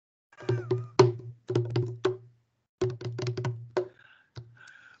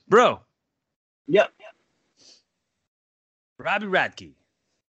Bro, Yep, Robbie Radke.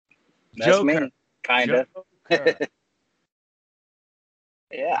 that's Joker. me, kinda. Joker.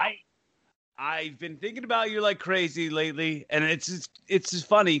 Yeah. I've been thinking about you like crazy lately, and it's just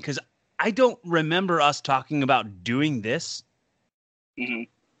funny because I don't remember us talking about doing this. hmm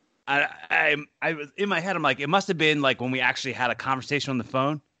I was in my head. I'm like, it must have been like when we actually had a conversation on the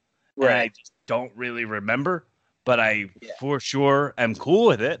phone, and I Right. just don't really remember. But I Yeah. for sure am cool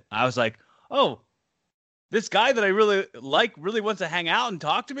with it. I was like, oh, this guy that I really like really wants to hang out and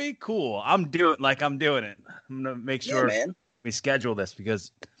talk to me. Cool. I'm doing it. I'm gonna make Yeah, sure man. we schedule this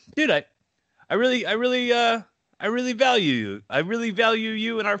because, dude, I really value you. I really value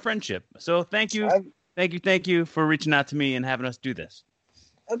you and our friendship. So I thank you for reaching out to me and having us do this.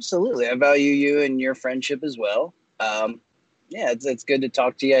 absolutely. I value you and your friendship as well. Yeah, it's good to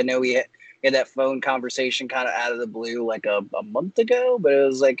talk to you. I know we had that phone conversation kind of out of the blue like a month ago, but it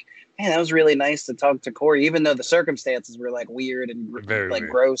was like, man, that was really nice to talk to Corey, even though the circumstances were like weird and Very like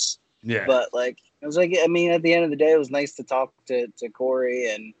weird. gross. Yeah. But like, it was like, I mean, at the end of the day, it was nice to talk to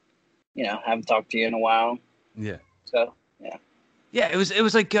Corey and haven't talked to you in a while. Yeah. So yeah, Yeah. It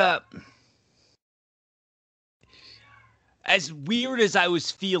was like as weird as I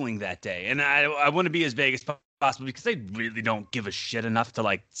was feeling that day, and I want to be as vague as possible because I really don't give a shit enough to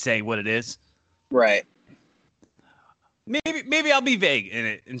like say what it is. right. Maybe I'll be vague in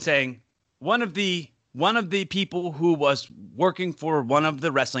it and saying one of the people who was working for one of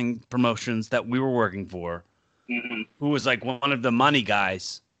the wrestling promotions that we were working for, hmm who was like one of the money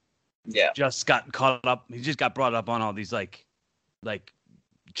guys, Yeah, just got caught up. He just got brought up on all these like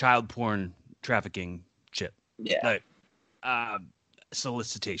child porn trafficking shit, yeah, like uh,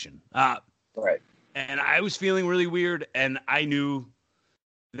 solicitation. right. And I was feeling really weird, and I knew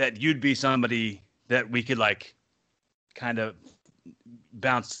that you'd be somebody that we could like kind of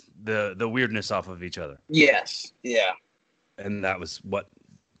bounce the weirdness off of each other. Yes, yeah, And that was what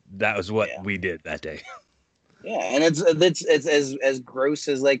yeah. we did that day. Yeah, and it's as gross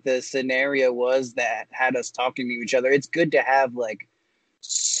as like the scenario was that had us talking to each other. It's good to have like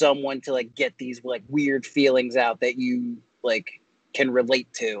someone to like get these like weird feelings out that you like can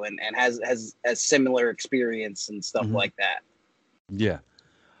relate to and has similar experience and stuff Mhm. like that. Yeah.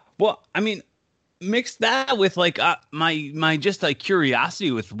 Well, I mean, mix that with like my just like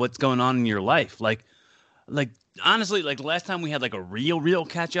curiosity with what's going on in your life. Like honestly, like last time we had like a real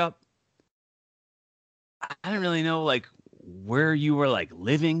catch up, I didn't really know like where you were like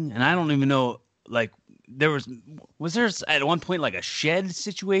living, and I don't even know like there was there at one point like a shed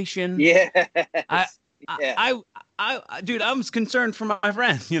situation. Yes, I I yeah. dude, I was concerned for my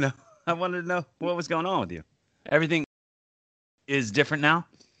friend. I wanted to know what was going on with you. Everything is different now.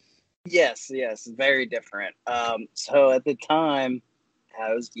 Yes, very different. So at the time,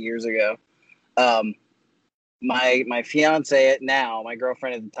 that was years ago. Um, my fiance now, my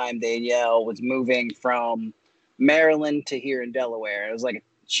girlfriend at the time, Danielle, was moving from Maryland to here in Delaware. It was like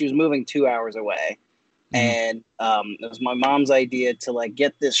she was moving 2 hours away, Mm-hmm. and it was my mom's idea to like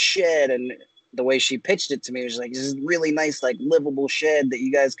get this shed. And the way she pitched it to me was like, this is really nice, like livable shed that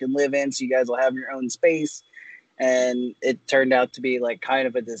you guys can live in, so you guys will have your own space. And it turned out to be like kind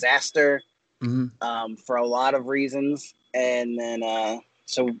of a disaster Mm-hmm. for a lot of reasons. And then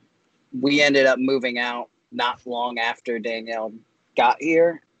so we ended up moving out not long after Danielle got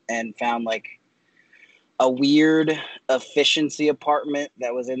here and found like a weird efficiency apartment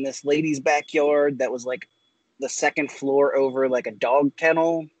that was in this lady's backyard that was like the second floor over like a dog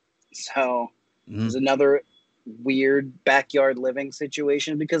kennel. So it Mm-hmm. was another weird backyard living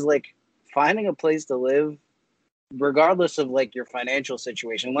situation because like finding a place to live regardless of like your financial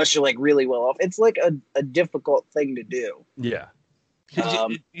situation unless you're like really well off, it's like a difficult thing to do. Yeah. 'Cause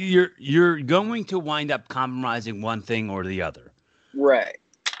um you're going to wind up compromising one thing or the other, right.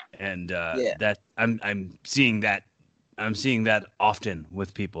 and Yeah. that I'm seeing that often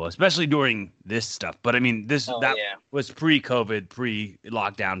with people, especially during this stuff. But I mean, Oh that yeah. was pre-COVID,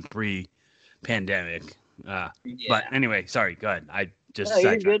 pre-lockdown, pre-pandemic. But Yeah. anyway, sorry. Go ahead. I No, just you're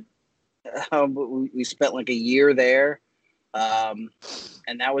sidetracked. good. But we spent like a year there,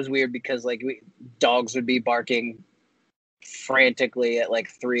 and that was weird because like dogs would be barking frantically at like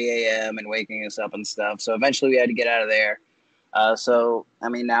 3 a.m. and waking us up and stuff. So eventually we had to get out of there. So I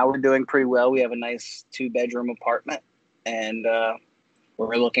mean, now we're doing pretty well. We have a nice 2 bedroom apartment, and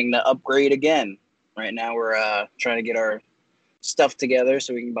we're looking to upgrade again. Right now we're trying to get our stuff together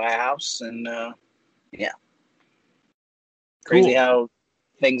so we can buy a house, and yeah, crazy Cool. how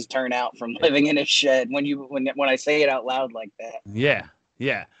things turn out from living in a shed when I say it out loud like that. Yeah.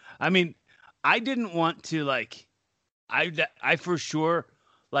 Yeah. I mean, I didn't want to like. I for sure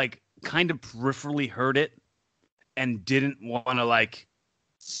like kind of peripherally heard it and didn't want to like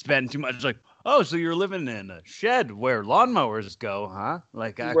spend too much. Like, oh, so you're living in a shed where lawnmowers go, huh?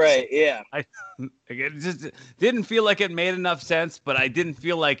 Like, Right. Yeah. I it just didn't feel like it made enough sense, but I didn't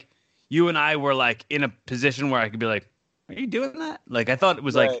feel like you and I were like in a position where I could be like, are you doing that? Like, I thought it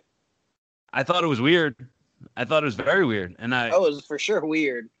was Right. I thought it was weird. I thought it was very weird. And Oh, it was for sure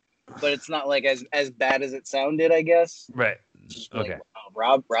weird, but it's not like as bad as it sounded, I guess. right. Just Okay. like,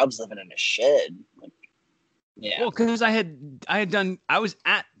 wow, Rob's living in a shed. Like, yeah. Well, because I was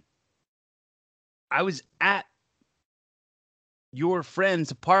at your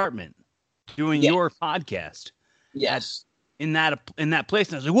friend's apartment doing Yeah. your podcast. Yes. In that place,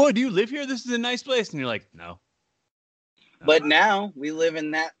 and I was like, "Whoa, do you live here? This is a nice place." And you're like, "No." But now we live in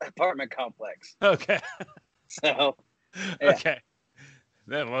that apartment complex. Okay. So yeah. Okay.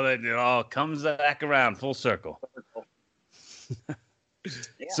 Well, it all comes back around full circle. Yeah.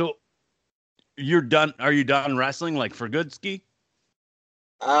 So you're done. Are you done wrestling, like for good, Ski?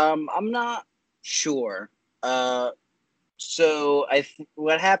 I'm not sure. So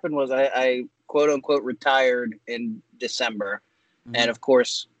what happened was I quote unquote retired in December, and of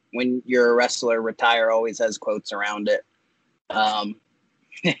course, when you're a wrestler, retire always has quotes around it.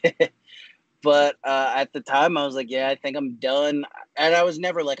 But at the time, I was like, yeah, I think I'm done. And I was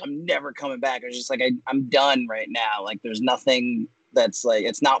never like, I'm never coming back. I was just like, I'm done right now. Like, there's nothing that's like,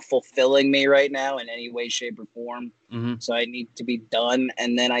 it's not fulfilling me right now in any way, shape, or form. Mm-hmm. So I need to be done.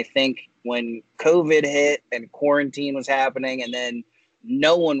 And then I think when COVID hit and quarantine was happening, and then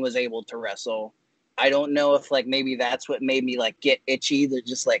no one was able to wrestle, I don't know if like maybe that's what made me like get itchy. That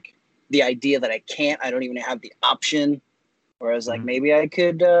just like the idea that I don't even have the option. Where I was like, maybe I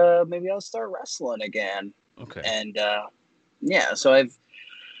could, maybe I'll start wrestling again. Okay. And yeah, so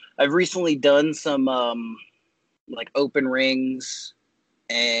I've recently done some like open rings,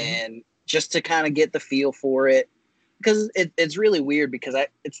 and just to kind of get the feel for it, because it's really weird because I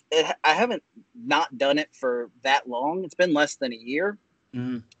haven't not done it for that long. It's been less than a year,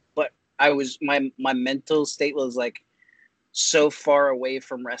 but I was my mental state was like so far away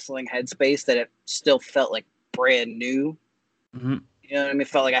from wrestling headspace that it still felt like brand new. Mm-hmm. You know what I mean? It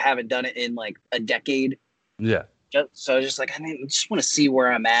felt like I haven't done it in like a decade. Yeah. So I was just like, I just want to see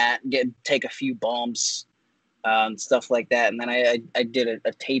where I'm at, take a few bumps, stuff like that. And then I did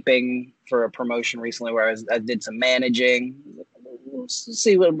a taping for a promotion recently where I did some managing. Let's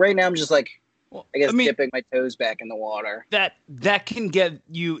see what right now I'm just like, I guess dipping my toes back in the water. That can get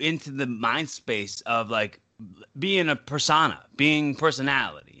you into the mind space of like being a persona, being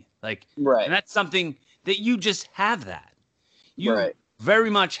personality, like right. And that's something that you just have that. You very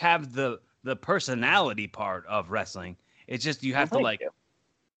much have the personality part of wrestling. It's just you have to like.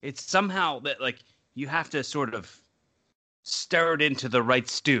 It's somehow that like you have to sort of stir it into the right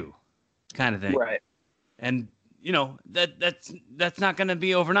stew, kind of thing. Right. And you know that's not going to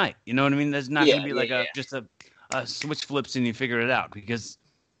be overnight. You know what I mean? There's not going to be like just a switch flips and you figure it out, because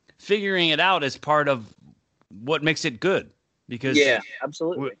figuring it out is part of what makes it good. Because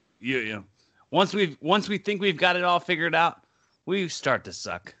absolutely. You know, once we think we've got it all figured out, we start to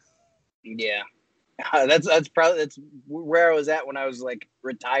suck. Yeah, that's where I was at when I was like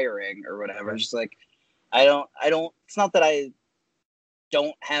retiring or whatever. Just like I don't. It's not that I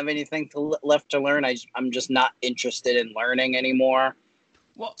don't have anything left to learn. I'm just not interested in learning anymore.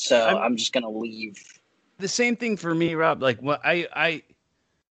 Well, so I'm just gonna leave. The same thing for me, Rob. Like what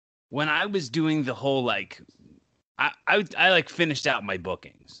when I was doing the whole like. I like finished out my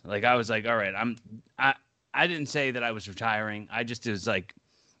bookings. Like I was like, all right, I didn't say that I was retiring. I just was like,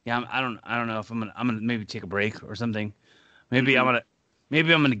 yeah, I don't know if I'm gonna maybe take a break or something. Maybe I'm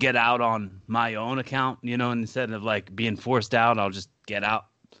gonna get out on my own account, you know, instead of like being forced out, I'll just get out.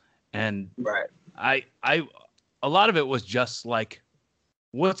 And I a lot of it was just like,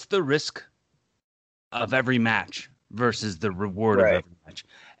 what's the risk of every match versus the reward of every match,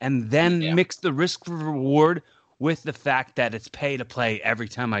 and then mix the risk reward with the fact that it's pay to play every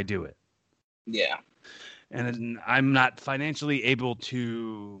time I do it. Yeah. And I'm not financially able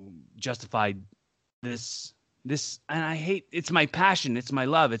to justify this, and I hate, it's my passion. It's my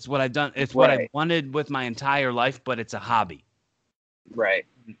love. It's what I've done. It's what I wanted with my entire life, but it's a hobby. Right.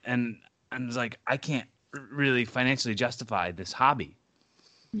 And it's like, I can't really financially justify this hobby.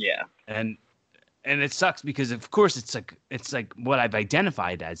 Yeah. And it sucks because of course it's like what I've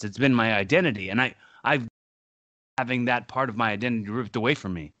identified as. It's been my identity. And I've having that part of my identity ripped away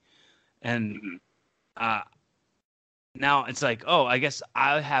from me. And now it's like, oh, I guess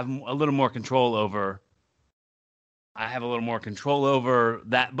I have a little more control over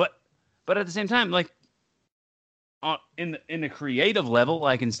that. But at the same time, like, in the creative level,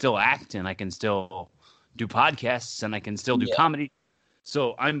 I can still act and I can still do podcasts and I can still do comedy.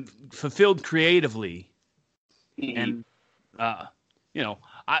 So I'm fulfilled creatively. Mm-hmm. And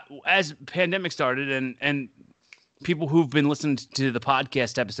as pandemic started and people who've been listening to the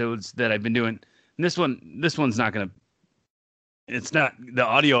podcast episodes that I've been doing, and this one's not gonna. It's not, the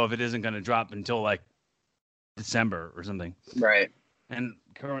audio of it isn't gonna drop until like December or something. Right. And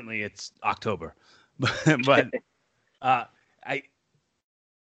currently it's October, but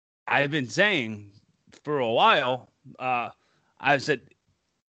I've been saying for a while. I've said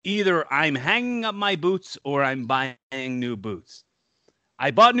either I'm hanging up my boots or I'm buying new boots.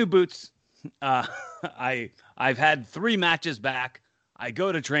 I bought new boots. I've had 3 matches back. I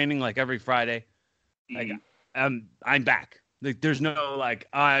go to training like every Friday. Like I'm back. Like, there's no like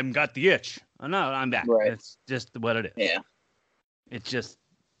I'm got the itch. No, I'm back. Right. It's just what it is. Yeah. It's just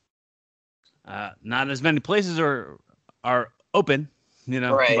not as many places are open,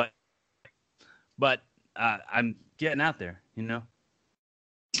 Right. But I'm getting out there,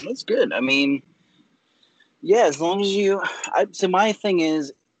 That's good. I mean, yeah, as long as so my thing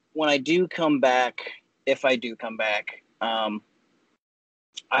is, when I do come back, if I do come back,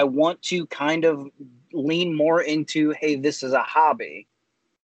 I want to kind of lean more into, hey, this is a hobby,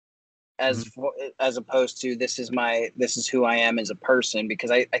 as opposed to this is who I am as a person,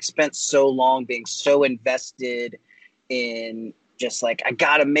 because I spent so long being so invested in just like, I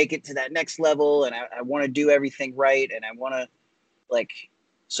got to make it to that next level, and I want to do everything right, and I want to like,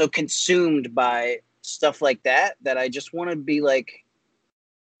 so consumed by stuff like that I just want to be like,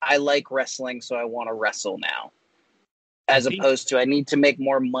 I like wrestling, so I want to wrestle now. As opposed to, I need to make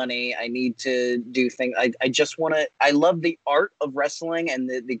more money. I need to do things. I just want to, I love the art of wrestling and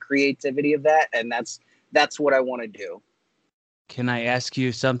the creativity of that. And that's what I want to do. Can I ask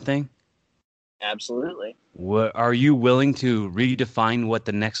you something? Absolutely. Are you willing to redefine what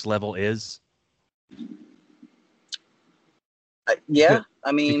the next level is? Yeah.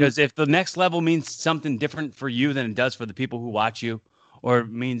 I mean, because if the next level means something different for you than it does for the people who watch you, or it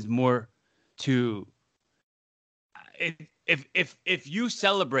means more to, if you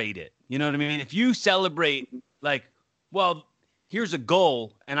celebrate it, you know what I mean? If you celebrate like, well, here's a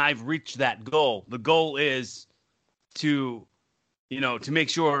goal and I've reached that goal. The goal is to, to make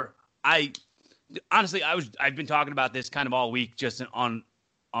sure honestly, I've been talking about this kind of all week, just on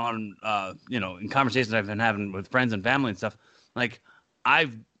in conversations I've been having with friends and family and stuff. Like,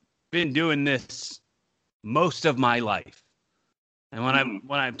 I've been doing this most of my life. And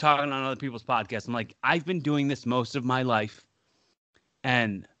when I'm talking on other people's podcasts, I'm like, I've been doing this most of my life,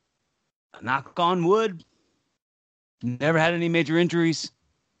 and knock on wood, never had any major injuries,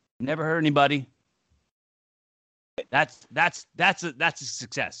 never hurt anybody. That's a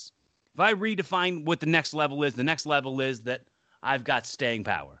success. If I redefine what the next level is that I've got staying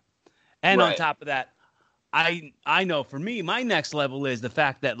power. And on top of that, I know for me, my next level is the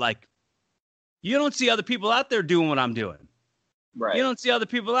fact that, like, you don't see other people out there doing what I'm doing. Right. You don't see other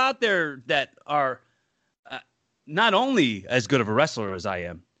people out there that are not only as good of a wrestler as I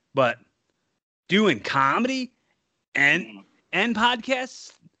am, but doing comedy and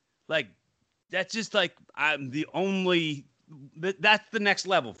podcasts. Like, that's just like, I'm the only, that's the next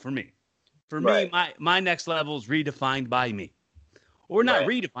level for me. For me, my next level is redefined by me. Or not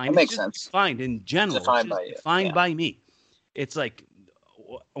redefined. That makes sense. Defined in general. Defined by you. Defined by me. It's like,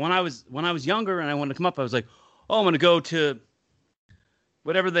 when I was younger and I wanted to come up, I was like, oh, I'm going to go to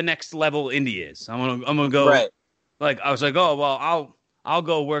whatever the next level indie is. I'm gonna go. Right. Like, I was like, oh well, I'll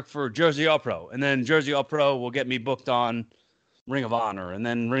go work for Jersey All Pro, and then Jersey All Pro will get me booked on Ring of Honor, and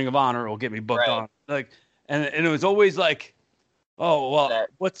then Ring of Honor will get me booked on, like, and it was always like, oh well,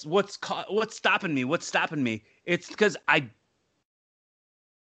 what's stopping me? What's stopping me? It's because I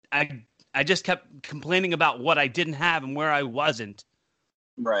just kept complaining about what I didn't have and where I wasn't.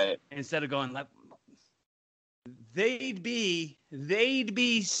 Right. Instead of going like, they'd be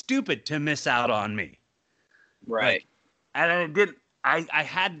stupid to miss out on me. Right. Like, and I didn't. I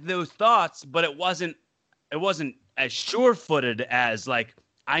had those thoughts, but it wasn't as sure-footed as, like,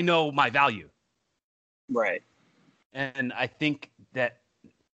 I know my value. Right. And I think that,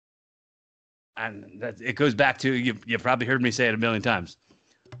 and that it goes back to, you probably heard me say it a million times,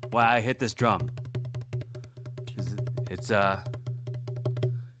 why I hit this drum. It's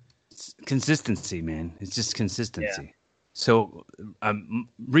consistency, man. It's just consistency. Yeah. So I'm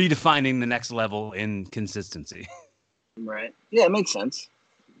redefining the next level in consistency. Right. Yeah, it makes sense.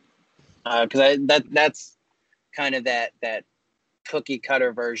 Because that's kind of that cookie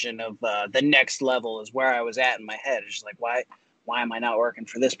cutter version of the next level is where I was at in my head. It's just like, why why am I not working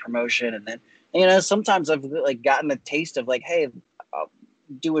for this promotion? And then, you know, sometimes I've like gotten a taste of like, hey, I'll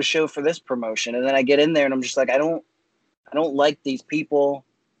do a show for this promotion. And then I get in there and I'm just like, I don't like these people.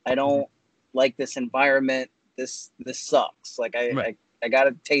 I don't like this environment. This sucks. Like I got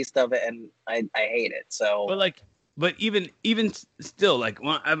a taste of it and I hate it. So, but even still, like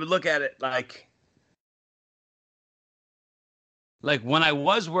when I would look at it like when I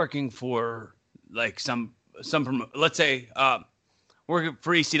was working for like some let's say working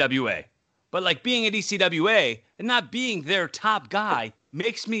for ECWA, but like being at ECWA and not being their top guy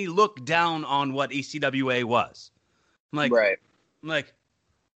makes me look down on what ECWA was. I'm like, right. I'm like,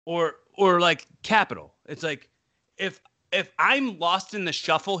 or like Capital. It's like if I'm lost in the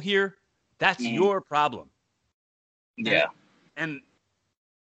shuffle here, that's your problem. Yeah. And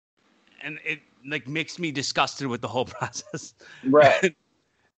it like makes me disgusted with the whole process. Right.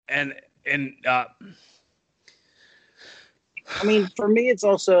 and I mean, for me, it's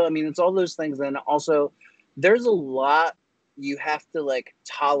also, I mean, it's all those things. And also there's a lot you have to like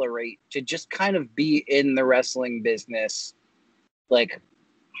tolerate to just kind of be in the wrestling business. Like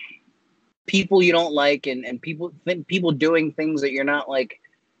people you don't like and people doing things that you're not like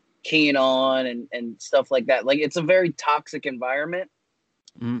keen on and stuff like that. Like it's a very toxic environment.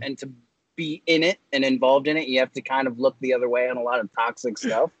 And to be in it and involved in it, you have to kind of look the other way on a lot of toxic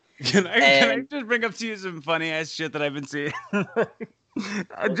stuff. Can I just bring up to you some funny ass shit that I've been seeing?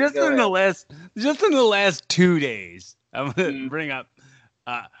 just in the last 2 days, I'm gonna bring up.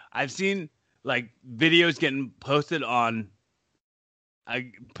 I've seen like videos getting posted on.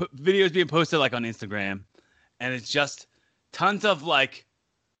 Videos being posted like on Instagram, and it's just tons of like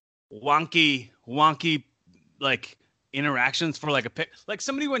wonky like interactions for like a pick. Like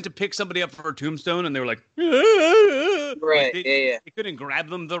somebody went to pick somebody up for a tombstone and they were like, right. Like They couldn't grab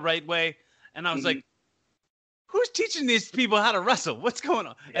them the right way. And I was like, who's teaching these people how to wrestle? What's going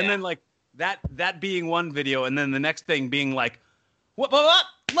on? Yeah. And then like that being one video. And then the next thing being like, what?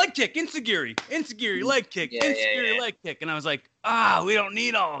 Leg kick, Enziguri, leg kick, leg kick. And I was like, we don't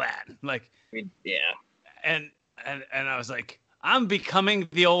need all that. Like, yeah. And I was like, I'm becoming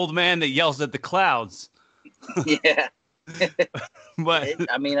the old man that yells at the clouds. Yeah.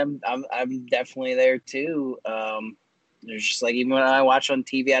 But I mean, I'm definitely there too. There's just like, even when I watch on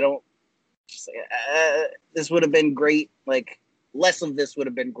TV, I don't just like, this would have been great. Like less of this would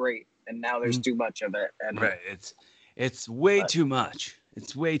have been great. And now there's too much of it. And right. It's way too much.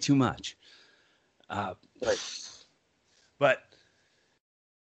 It's way too much. But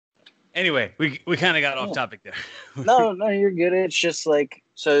anyway, we kind of got off topic there. No, you're good. It's just like,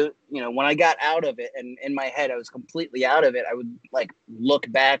 so, you know, when I got out of it and in my head, I was completely out of it. I would like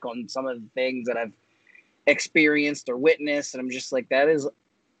look back on some of the things that I've experienced or witnessed. And I'm just like, that is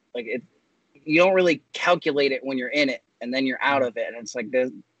like, you don't really calculate it when you're in it and then you're out of it. And it's like,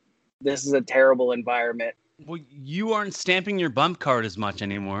 this is a terrible environment. Well, you aren't stamping your bump card as much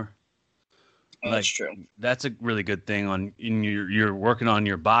anymore. That's true. That's a really good thing you're working on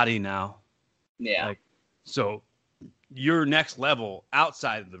your body now. Yeah. Like, so your next level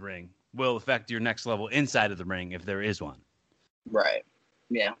outside of the ring will affect your next level inside of the ring if there is one. Right.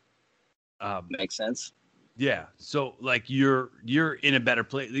 Yeah. Makes sense. Yeah. So like you're in a better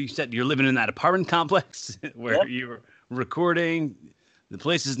place. You said you're living in that apartment complex where you're recording. The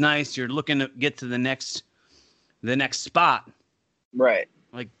place is nice. You're looking to get to the next spot. Right.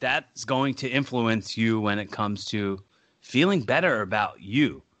 Like that's going to influence you when it comes to feeling better about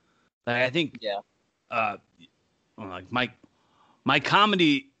you. Like I think, like my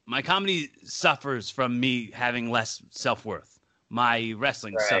comedy suffers from me having less self-worth. My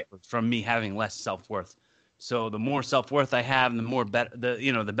wrestling suffers from me having less self-worth. So the more self-worth I have, the more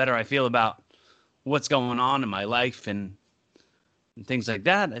the better I feel about what's going on in my life and things like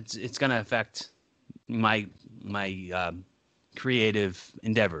that. It's going to affect my creative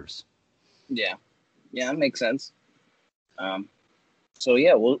endeavors. Yeah, that makes sense. So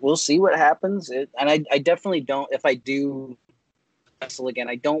yeah, we'll see what happens. And I definitely don't. If I do wrestle again,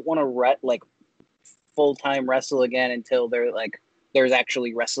 I don't want to full-time wrestle again until there's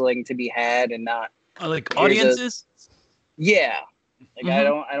actually wrestling to be had and not like audiences. Like I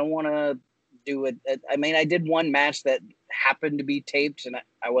don't want to do it. I mean, I did one match that happened to be taped, and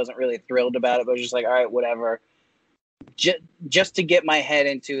I wasn't really thrilled about it. But I was just like, all right, whatever. Just to get my head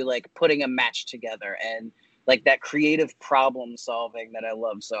into like putting a match together and like that creative problem solving that I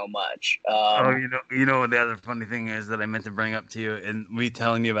love so much. You know what the other funny thing is that I meant to bring up to you, and me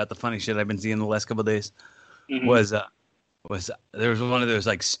telling you about the funny shit I've been seeing the last couple of days was there was one of those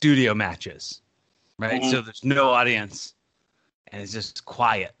like studio matches, right? So there's no audience, and it's just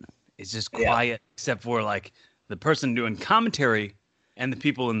quiet. It's just quiet except for like the person doing commentary and the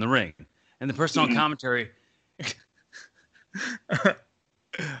people in the ring. And the person on commentary,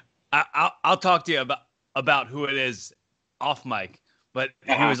 I'll talk to you about who it is off mic. But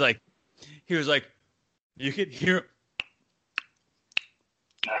he was like, you could hear.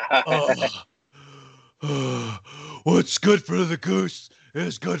 What's good for the goose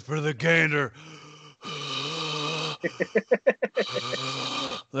is good for the gander.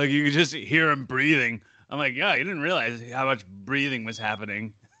 Like you could just hear him breathing. I'm like, yeah, you didn't realize how much breathing was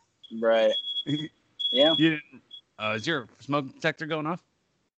happening. Right. Yeah. You didn't. Is your smoke detector going off?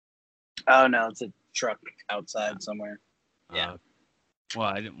 Oh no, it's a truck outside somewhere. Yeah. Well,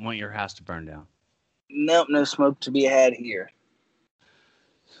 I didn't want your house to burn down. Nope, no smoke to be had here.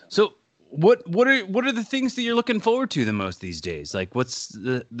 So, what are the things that you're looking forward to the most these days? Like, what's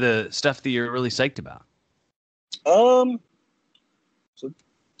the stuff that you're really psyched about? So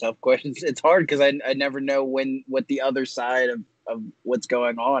tough questions. It's hard because I never know what the other side of what's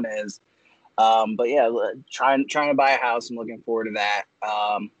going on is. But yeah, trying to buy a house. I'm looking forward to that.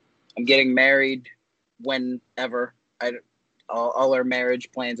 I'm getting married whenever. All our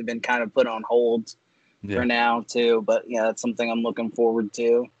marriage plans have been kind of put on hold for now too. But yeah, that's something I'm looking forward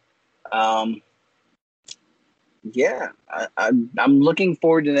to. Yeah, I'm looking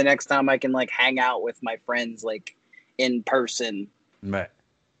forward to the next time I can like hang out with my friends like in person. Right.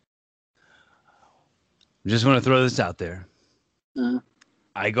 Just want to throw this out there.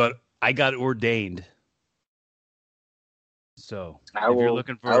 I got ordained. So I will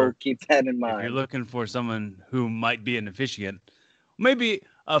keep that in mind. If you're looking for someone who might be an officiant, maybe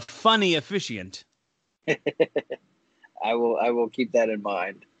a funny officiant, I will keep that in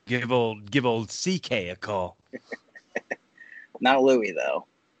mind. Give old CK a call. Not Louis though.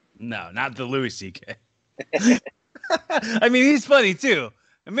 No, not the Louis CK. I mean, he's funny too.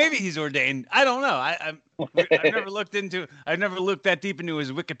 And maybe he's ordained. I don't know. I've never looked that deep into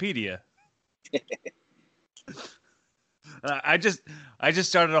his Wikipedia. I just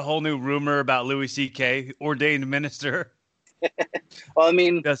started a whole new rumor about Louis C.K. ordained minister. Well, I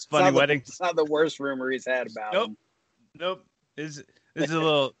mean, that's funny weddings. It's not the worst rumor he's had about him. Nope. This is a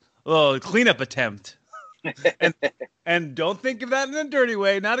little cleanup attempt. and don't think of that in a dirty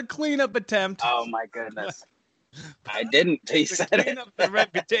way. Not a cleanup attempt. Oh my goodness. I didn't till you said it. Clean up the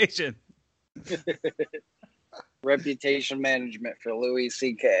reputation. Reputation management for Louis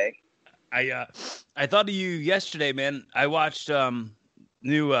C.K. I thought of you yesterday, man. I watched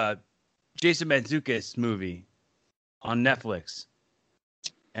new Jason Mantzoukas movie on Netflix.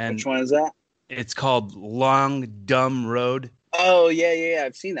 And which one is that? It's called Long Dumb Road. Oh yeah.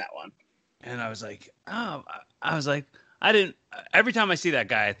 I've seen that one. And I was like, I didn't. Every time I see that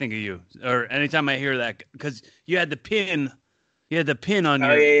guy, I think of you. Or anytime I hear that, because you had the pin on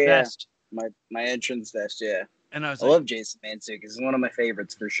your vest. My entrance vest, yeah. And I love Jason Mantzoukas. He's one of my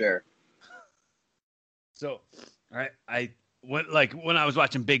favorites for sure. So, I went like when I was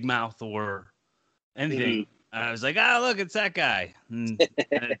watching Big Mouth or anything, I was like, look, it's that guy. And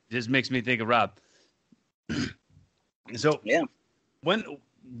it just makes me think of Rob. So yeah, when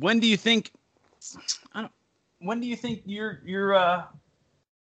do you think? When do you think you're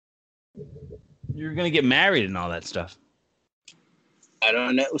gonna get married and all that stuff? I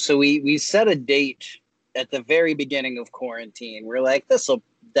don't know. So we set a date at the very beginning of quarantine. We're like, this will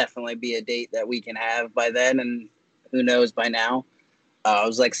definitely be a date that we can have by then, and who knows by now. It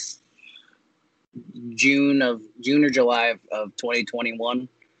was like June or July of 2021.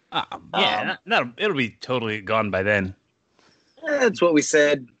 Yeah, it'll be totally gone by then. That's what we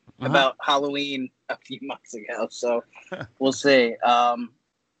said about Halloween a few months ago, so we'll see.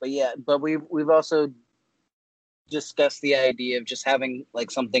 But we've also discussed the idea of just having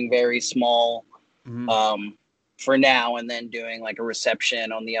like something very small for now, and then doing like a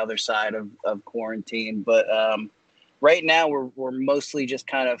reception on the other side of quarantine. But right now we're mostly just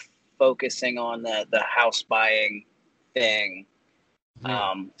kind of focusing on the house buying thing.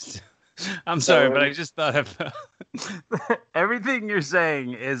 I'm sorry, but I just thought of everything you're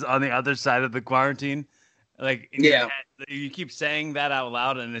saying is on the other side of the quarantine. Like, you keep saying that out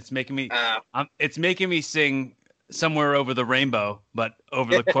loud, and it's making me sing "Somewhere Over the Rainbow," but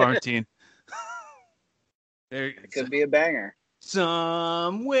over the quarantine. It could be a banger.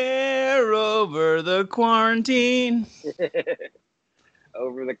 Somewhere over the quarantine.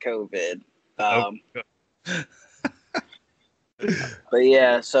 Over the COVID. But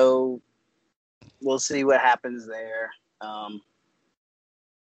yeah, so we'll see what happens there.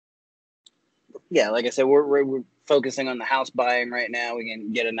 Yeah, like I said, we're focusing on the house buying right now. We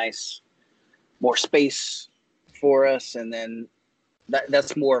can get a nice more space for us, and then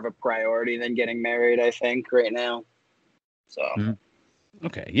that's more of a priority than getting married, I think, right now. So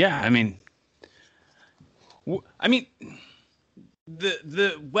Okay, yeah. I mean,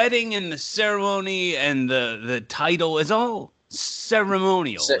 the wedding and the ceremony and the title is all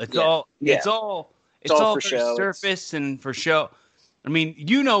ceremonial. so, It's yeah, all yeah, it's it's all all for very show. surface and for show. I mean,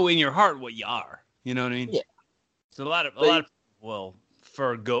 you know in your heart what you are. You know what I mean? Yeah. So a lot of But people will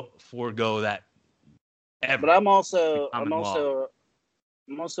forego that ever. I'm also Common law.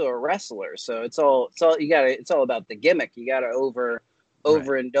 I'm also a wrestler, so it's all it's all about the gimmick. You gotta Right.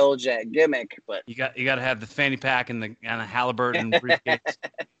 overindulge that gimmick, but You got to have the fanny pack and the Halliburton briefcase,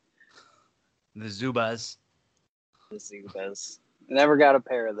 the Zubas. the Zubas. Never got a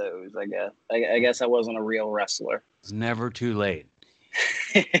pair of those. I guess I wasn't a real wrestler. It's never too late.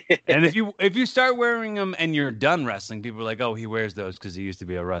 And if you start wearing them and you're done wrestling, people are like, "Oh, he wears those because he used to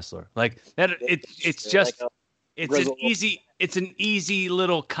be a wrestler." Like that. It's just it's an easy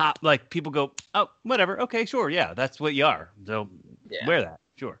little cop. Like people go, "Oh, whatever. Okay, sure, yeah, that's what you are. So wear that,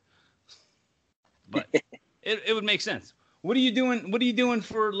 sure." But it would make sense. What are you doing? What are you doing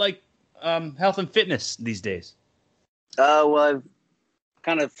for like health and fitness these days? Well, I've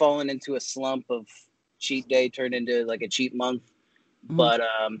kind of fallen into a slump of cheat day turned into like a cheat month, but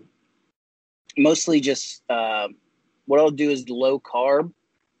mostly just what I'll do is low carb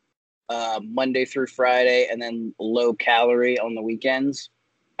Monday through Friday, and then low calorie on the weekends.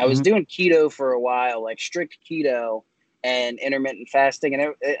 I was doing keto for a while, like strict keto and intermittent fasting,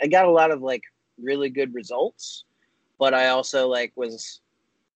 and I got a lot of like really good results. But I also like was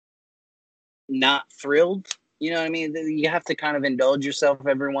not thrilled. You know what I mean? You have to kind of indulge yourself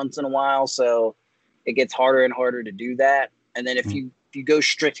every once in a while, so it gets harder and harder to do that. And then if you go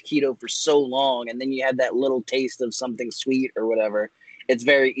strict keto for so long, and then you have that little taste of something sweet or whatever, it's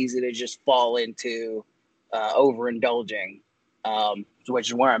very easy to just fall into overindulging, which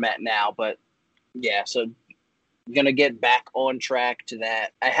is where I'm at now. But yeah, so I'm gonna get back on track to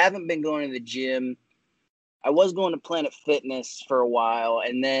that. I haven't been going to the gym. I was going to Planet Fitness for a while,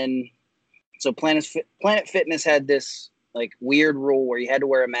 and then so Planet Fitness had this like weird rule where you had to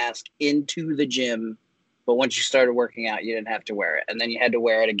wear a mask into the gym, but once you started working out, you didn't have to wear it, and then you had to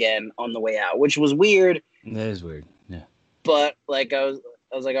wear it again on the way out, which was weird. That is weird. Yeah. But like I was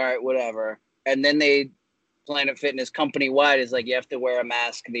like, all right, whatever. And then Planet Fitness company wide is like you have to wear a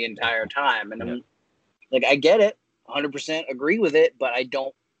mask the entire time, and I'm like, I get it, 100% agree with it, but I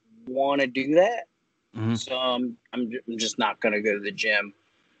don't want to do that. So I'm just not gonna go to the gym.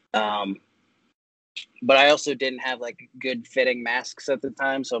 But I also didn't have like good fitting masks at the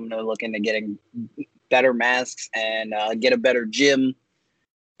time, so I'm gonna look into getting better masks and get a better gym.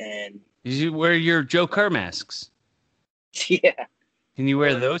 And you wear your Joe Kerr masks? yeah, Can you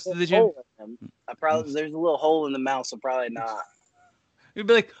wear those to the gym? There's a little hole in the mouth, so probably not. You'd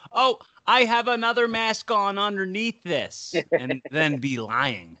be like, "Oh, I have another mask on underneath this," and then be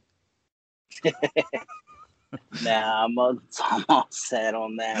lying. Nah, I'm all set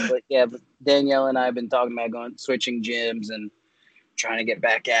on that. But yeah, but Danielle and I have been talking about switching gyms and trying to get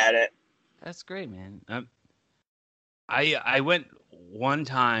back at it. That's great, man. I went one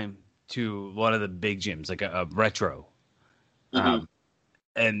time to one of the big gyms, like a retro,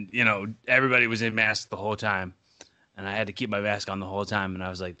 and you know everybody was in masks the whole time, and I had to keep my mask on the whole time, and I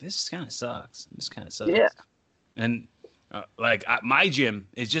was like, this kind of sucks. This kind of sucks. Yeah. And my gym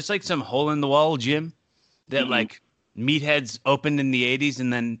is just like some hole in the wall gym that like meatheads opened in the 80s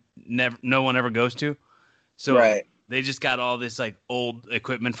and then no one ever goes to. So they just got all this like old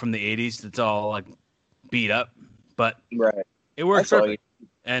equipment from the 80s that's all like beat up, but it works perfect.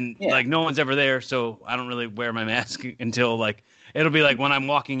 And like no one's ever there, so I don't really wear my mask until like it'll be like when I'm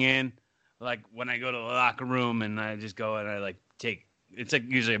walking in, like when I go to the locker room and I just go and I like take it's like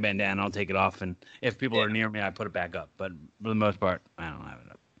usually a bandana, I'll take it off, and if people are near me I put it back up, but for the most part I don't have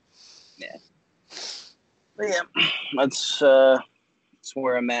it up. But yeah, that's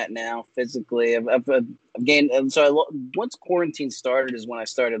where I'm at now physically. I've gained. So once quarantine started is when I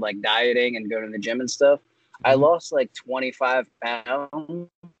started like dieting and going to the gym and stuff. I lost like 25 pounds.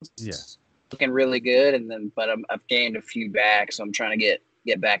 Yeah, looking really good, but I've gained a few back, so I'm trying to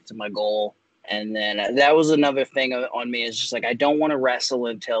get back to my goal. And then that was another thing on me is just like I don't want to wrestle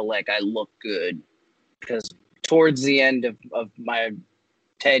until like I look good, because towards the end of my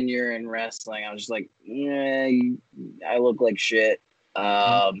tenure in wrestling, I was just like, I look like shit.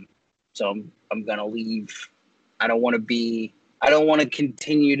 So I'm gonna leave. I don't want to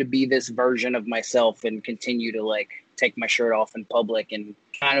continue to be this version of myself and continue to like take my shirt off in public and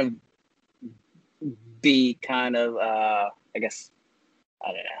kind of be I guess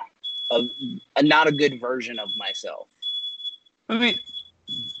I don't know, not a good version of myself. I mean,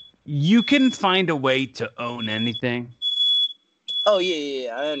 you can find a way to own anything. Oh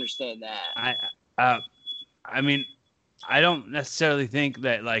yeah, I understand that. I mean, I don't necessarily think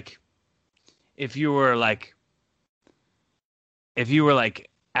that like if you were like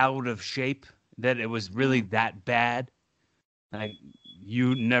out of shape that it was really that bad. Like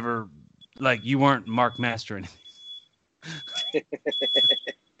you never you weren't Mark Master or anything.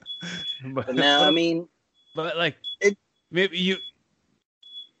 But now, I mean, but like it. Maybe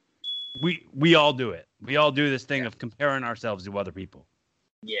we all do it. We all do this thing of comparing ourselves to other people.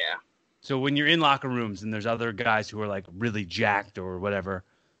 Yeah. So when you're in locker rooms and there's other guys who are like really jacked or whatever,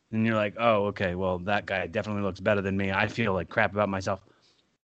 and you're like, oh, okay, well, that guy definitely looks better than me. I feel like crap about myself.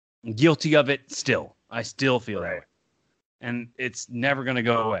 Guilty of it still. I still feel that way. And it's never going to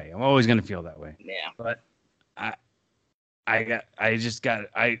go away. I'm always going to feel that way. Yeah. But I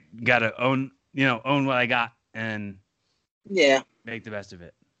got to own what I got and make the best of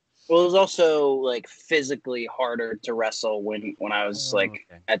it. Well, it was also like physically harder to wrestle when I was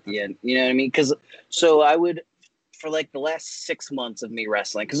at the end. You know what I mean? Because so I would, for like the last 6 months of me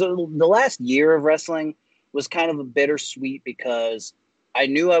wrestling, because the last year of wrestling was kind of a bittersweet because I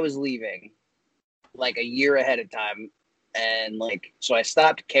knew I was leaving like a year ahead of time. And like, so I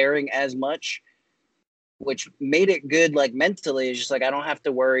stopped caring as much, which made it good. Like mentally, it's just like, I don't have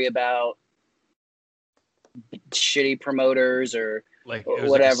to worry about shitty promoters or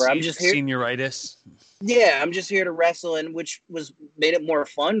whatever. Like I'm just here. Senioritis. Yeah. I'm just here to wrestle. And which made it more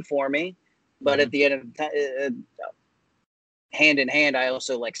fun for me. But at the end of the time, hand in hand, I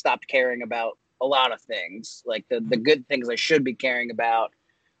also like stopped caring about a lot of things, like the good things I should be caring about,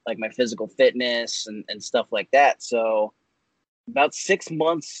 like my physical fitness and stuff like that. So about 6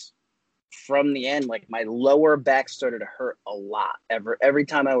 months from the end, like my lower back started to hurt a lot every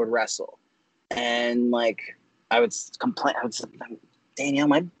time I would wrestle. And like I would complain, I would say, Danielle,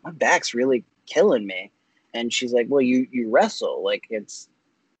 my back's really killing me. And she's like, well, you wrestle, like it's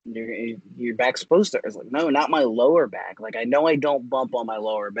your back's supposed to. I was like, no, not my lower back. Like I know I don't bump on my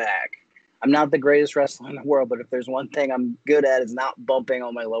lower back. I'm not the greatest wrestler in the world, but if there's one thing I'm good at, is not bumping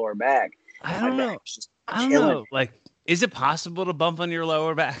on my lower back. I don't know. Like, is it possible to bump on your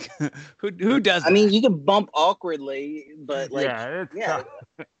lower back? Who does that? I mean, you can bump awkwardly, but like,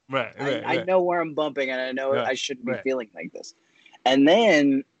 right. I know where I'm bumping, and I know I shouldn't be feeling like this. And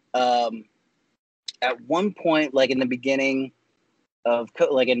then at one point, like in the beginning of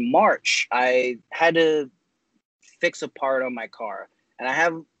like in March, I had to fix a part on my car, and I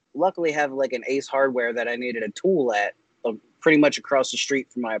luckily have like an Ace Hardware that I needed a tool at pretty much across the street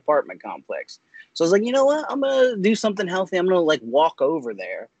from my apartment complex. So I was like, you know what? I'm going to do something healthy. I'm going to like walk over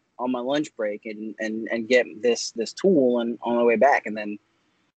there on my lunch break and get this tool and on my way back. And then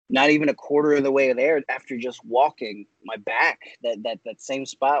not even a quarter of the way there, after just walking, my back, that same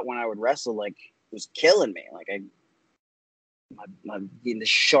spot when I would wrestle, like was killing me. Like I'm getting this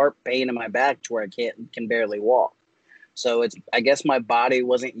sharp pain in my back to where I can barely walk. So I guess my body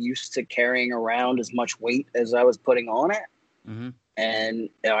wasn't used to carrying around as much weight as I was putting on it. Mm-hmm. And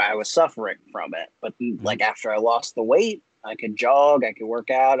I was suffering from it. But like after I lost the weight, I could jog, I could work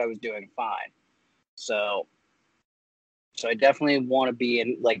out, I was doing fine. So I definitely want to be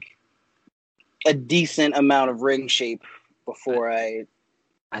in like a decent amount of ring shape before I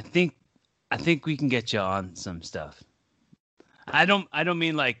think we can get you on some stuff. I don't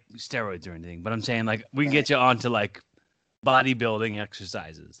mean like steroids or anything, but I'm saying like we can get you on to like bodybuilding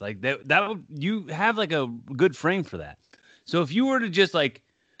exercises. Like that would, you have like a good frame for that. So if you were to just like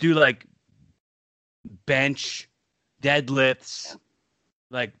do like bench, deadlifts,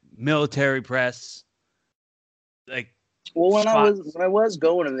 like military press, like when I was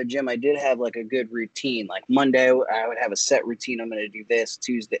going to the gym, I did have like a good routine. Like Monday, I would have a set routine. I'm going to do this.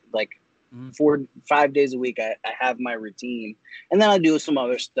 Tuesday, like 4-5 days a week, I have my routine, and then I do some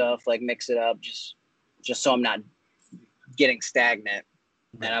other stuff like mix it up, just so I'm not getting stagnant.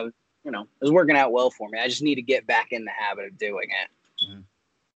 Right. And I was, it was working out well for me. I just need to get back in the habit of doing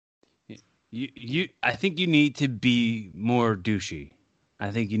it. I think you need to be more douchey. I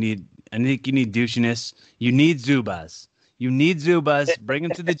think you need douchiness. You need Zubaz. Bring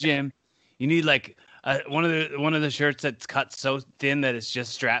them to the gym. You need like one of the shirts that's cut so thin that it's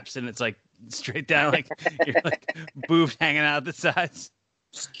just straps and it's like straight down, like you're like boobs hanging out the sides.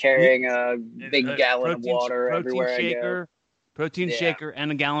 Just carrying a big gallon of water everywhere I go. Protein shaker and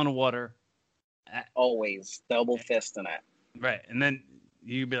a gallon of water. Always double fisting it. Right, and then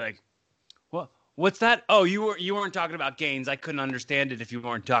you'd be like, "What's that? Oh, you weren't talking about gains. I couldn't understand it if you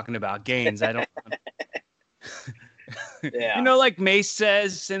weren't talking about gains. I don't." Yeah. Like Mace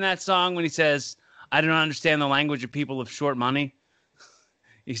says in that song when he says, "I don't understand the language of people of short money."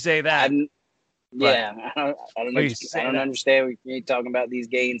 You say that. Yeah, I don't understand what you're talking about these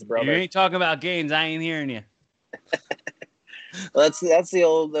gains, brother. You ain't talking about gains. I ain't hearing you. Well, that's the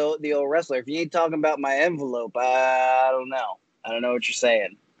old wrestler. If you ain't talking about my envelope, I don't know. I don't know what you're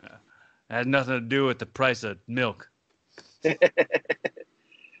saying. It had nothing to do with the price of milk. But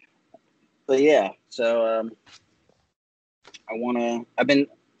yeah, so I've been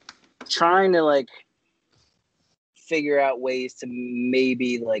trying to like figure out ways to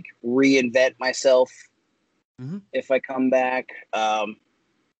maybe like reinvent myself if I come back.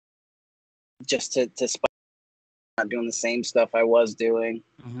 Just to not doing the same stuff I was doing.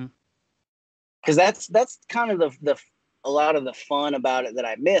 Because that's kind of the a lot of the fun about it that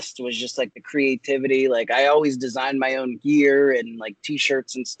I missed was just like the creativity. Like I always designed my own gear and like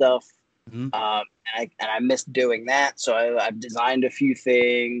t-shirts and stuff. And I missed doing that. So I've designed a few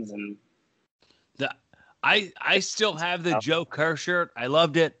things and I still have the Joe Kerr shirt. I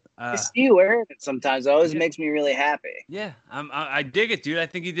loved it. I see you wearing it sometimes. It always makes me really happy. Yeah, I dig it, dude. I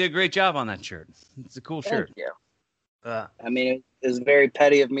think you did a great job on that shirt. It's a cool shirt. Thank you. I mean, it was very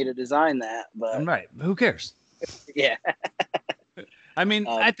petty of me to design that, but right. Who cares? Yeah. I mean,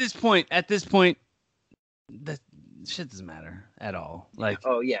 at this point, that shit doesn't matter at all. Like,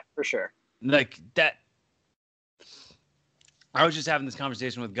 oh yeah, for sure. Like that. I was just having this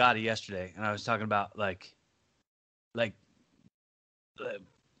conversation with Gotti yesterday, and I was talking about like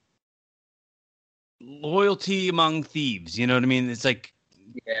loyalty among thieves. You know what I mean? It's like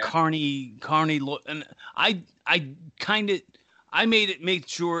Carney, and I made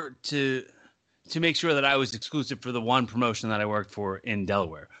sure to make sure that I was exclusive for the one promotion that I worked for in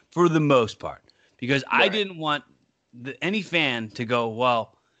Delaware for the most part, because I didn't want any fan to go,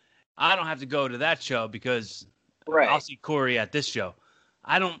 well, I don't have to go to that show because I'll see Corey at this show.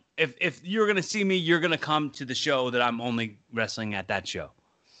 I don't. If you're gonna see me, you're gonna come to the show that I'm only wrestling at that show.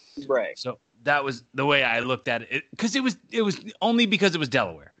 Right. So that was the way I looked at it, because it was only because it was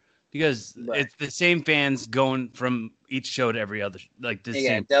Delaware, because it's the same fans going from each show to every other, like the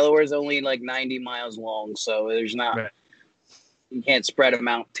same. Delaware's only like 90 miles long, so there's not you can't spread them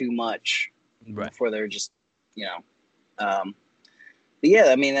out too much before they're just but yeah,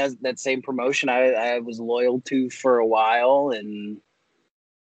 I mean that same promotion I was loyal to for a while, and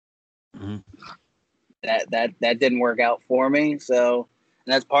that didn't work out for me. So,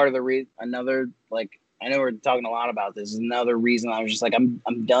 and that's part of the another, like, I know we're talking a lot about this. Another reason I was just like, I'm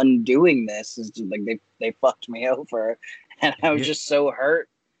done doing this. Is just like they fucked me over, and I was just so hurt.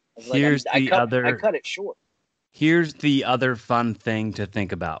 I was like, I cut it short. Here's the other fun thing to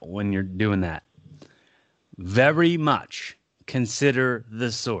think about when you're doing that. Very much consider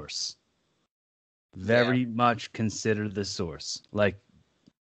the source. Very much consider the source. Like,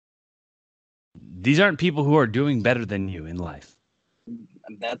 these aren't people who are doing better than you in life.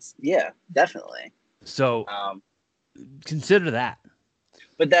 That's definitely. So consider that.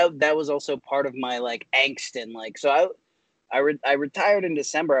 But that was also part of my like angst, and like, so I retired in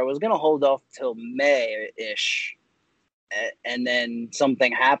December. I was gonna hold off till May-ish, and then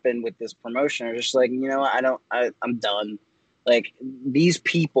something happened with this promotion. I was just like, I'm done. Like, these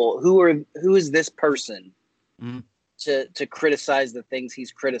people, who is this person to criticize the things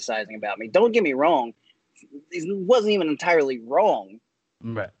he's criticizing about me? Don't get me wrong, it wasn't even entirely wrong,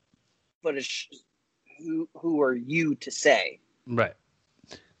 right? But it's who are you to say? Right.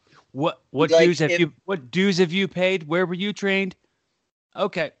 What dues have you paid? Where were you trained?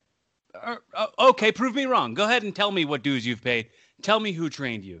 Okay. Okay, prove me wrong. Go ahead and tell me what dues you've paid. Tell me who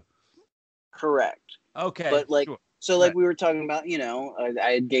trained you. Correct. Okay. But like, so like we were talking about,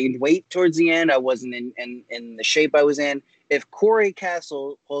 I had gained weight towards the end. I wasn't in the shape I was in. If Corey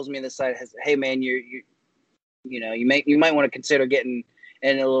Castle pulls me to the side and says, hey man, you might want to consider getting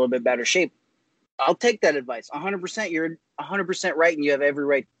in a little bit better shape, I'll take that advice. 100%. You're 100% right, and you have every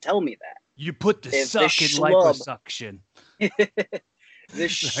right to tell me that. You put the suck in liposuction.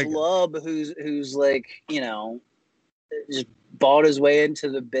 This schlub who's like, just bought his way into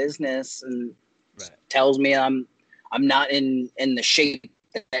the business and tells me I'm not in the shape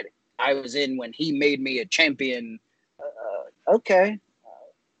that I was in when he made me a champion. Okay.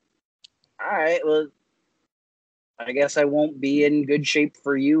 All right. Well, I guess I won't be in good shape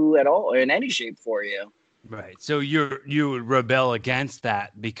for you at all, or in any shape for you. Right. So you would rebel against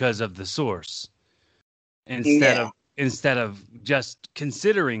that because of the source, instead of just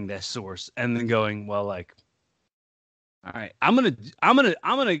considering this source and then going, well, like, all right, I'm gonna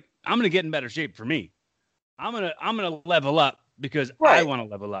get in better shape for me. I'm gonna level up because I want to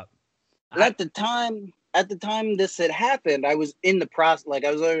level up. But at the time this had happened, I was in the process. Like,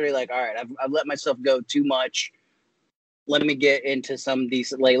 I was literally like, all right, I've let myself go too much. let me get into some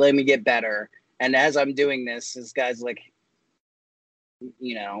decent, like, let me get better. And as I'm doing this guy's like,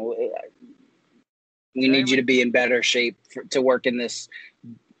 you know, we need you to be in better shape to work in this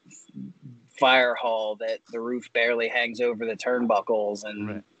fire hall that the roof barely hangs over the turnbuckles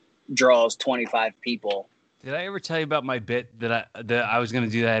and draws 25 people. Did I ever tell you about my bit that I was going to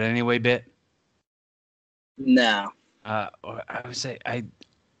do that anyway bit? No. I would say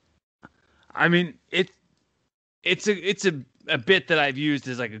I mean it's a bit that I've used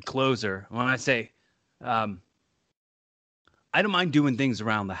as like a closer when I say I don't mind doing things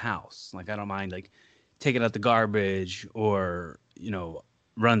around the house. Like I don't mind like taking out the garbage or, you know,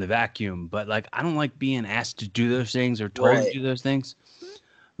 run the vacuum, but like I don't like being asked to do those things or told to do those things.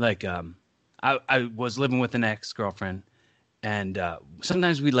 Like I was living with an ex-girlfriend, and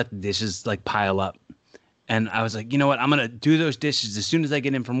sometimes we let the dishes like pile up, and I was like, you know what, I'm gonna do those dishes as soon as I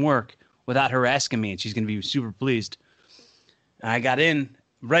get in from work without her asking me, and she's gonna be super pleased. And I got in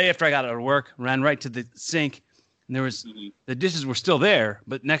right after I got out of work, ran right to the sink, and there was the dishes were still there,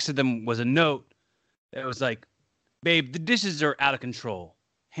 but next to them was a note that was like, babe, the dishes are out of control.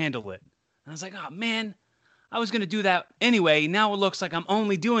 Handle it. And I was like, oh, man, I was going to do that anyway. Now it looks like I'm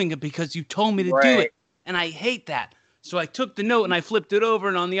only doing it because you told me to do it. And I hate that. So I took the note and I flipped it over.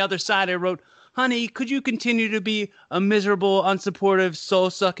 And on the other side, I wrote, honey, could you continue to be a miserable, unsupportive,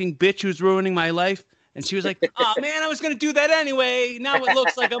 soul-sucking bitch who's ruining my life? And she was like, oh, man, I was going to do that anyway. Now it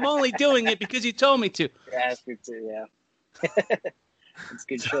looks like I'm only doing it because you told me to. You asked me to, yeah. It's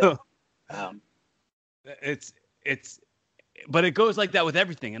good shit. But it goes like that with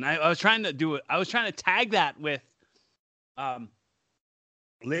everything. And I was trying to do it. I was trying to tag that with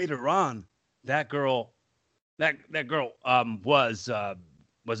later on, that girl was a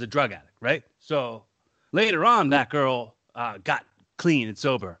drug addict, right? So later on, that girl got clean and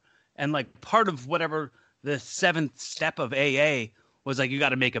sober. And like part of whatever the 7th step of AA was like, you got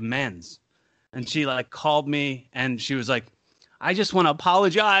to make amends. And she like called me and she was like, I just want to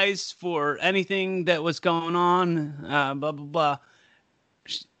apologize for anything that was going on, blah, blah, blah.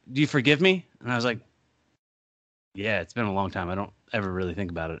 Do you forgive me? And I was like, yeah, it's been a long time. I don't ever really think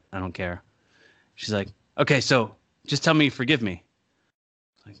about it. I don't care. She's like, okay, so just tell me you forgive me.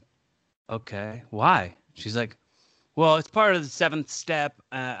 I'm like, okay, why? She's like, well, it's part of the 7th step.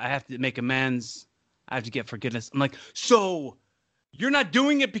 I have to make amends. I have to get forgiveness. I'm like, so you're not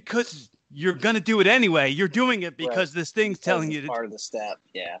doing it because you're going to do it anyway. You're doing it because this thing's telling you to part of the step.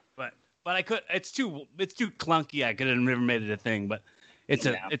 Yeah. But I could, it's too clunky. I could have never made it a thing, but it's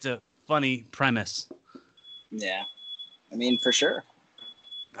a funny premise. Yeah. I mean, for sure.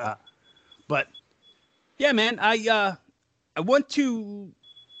 But yeah, man, I want to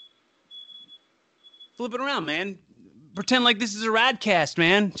flip it around, man. Pretend like this is a Radcast,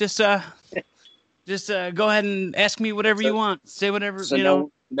 man. Just go ahead and ask me whatever you want. Say whatever, so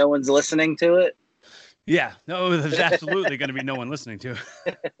no one's listening to it? Yeah. No, there's absolutely going to be no one listening to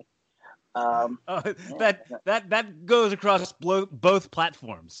it. That goes across both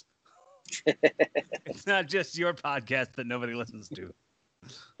platforms. It's not just your podcast that nobody listens to.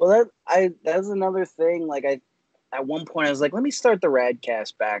 Well, that's another thing. Like at one point I was like, let me start the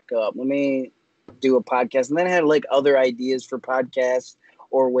Radcast back up. Let me do a podcast. And then I had like other ideas for podcasts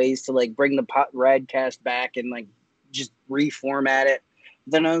or ways to like bring the Radcast back and like just reformat it.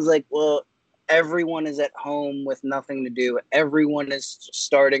 Then I was like, well, everyone is at home with nothing to do. Everyone is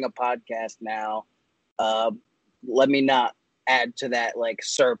starting a podcast now. Let me not add to that like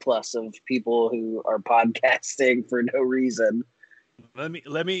surplus of people who are podcasting for no reason. Let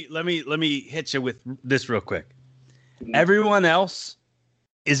me hit you with this real quick. Everyone else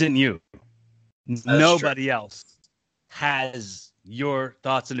isn't you. Nobody else has your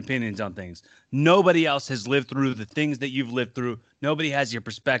thoughts and opinions on things. Nobody else has lived through the things that you've lived through. Nobody has your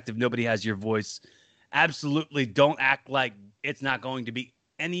perspective. Nobody has your voice. Absolutely don't act like it's not going to be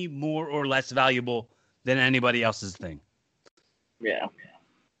any more or less valuable than anybody else's thing. Yeah.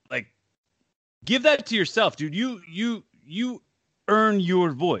 Like, give that to yourself, dude. You earn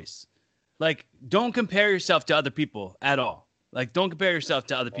your voice. Like, don't compare yourself to other people at all. Like, don't compare yourself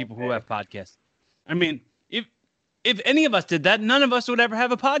to other people who have podcasts. I mean, if any of us did that, none of us would ever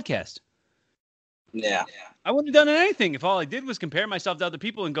have a podcast. Yeah. I wouldn't have done anything if all I did was compare myself to other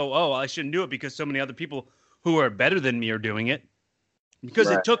people and go, oh, I shouldn't do it because so many other people who are better than me are doing it. Because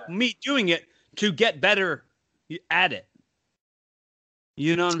it took me doing it to get better at it.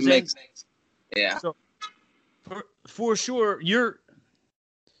 You know what I'm saying? Yeah. So for sure, you've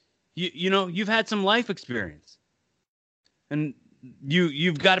had some life experience. And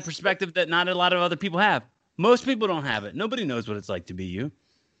you've got a perspective that not a lot of other people have. Most people don't have it. Nobody knows what it's like to be you.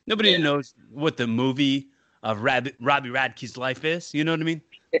 Nobody knows what the movie Robbie Radke's life is. You know what I mean?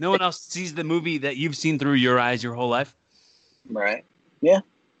 No one else sees the movie that you've seen through your eyes your whole life. Right. Yeah.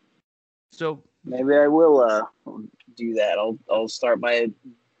 So maybe I will do that. I'll start my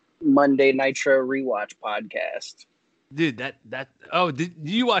Monday Nitro rewatch podcast. Dude, did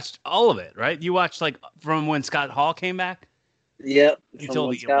you watch all of it, right? You watched like from when Scott Hall came back? Yep. Until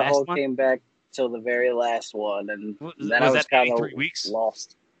when the Scott last Hall one? came back till the very last one, and then I Was was that kind of 83 weeks?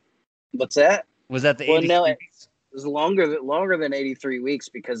 lost. What's that? Was that the Well, 83 no, weeks? it was longer than 83 weeks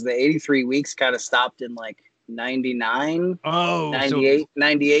because the 83 weeks kind of stopped in like 99, Oh, 98,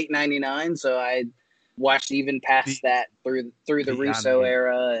 98, 99. So I watched even past that through the Russo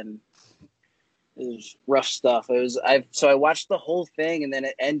era, and it was rough stuff. I watched the whole thing, and then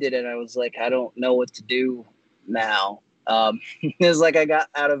it ended, and I was like, I don't know what to do now. It was like I got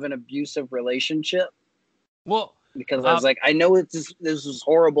out of an abusive relationship. Well, because I was like, I know this was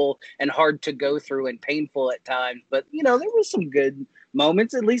horrible and hard to go through and painful at times, but there were some good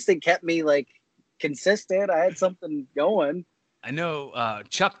moments. At least it kept me like consistent. I had something going. I know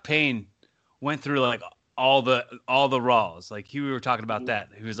Chuck Payne went through like all the Raws. Like we were talking about that.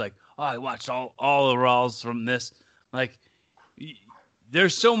 He was like, "Oh, I watched all the Raws from this." Like,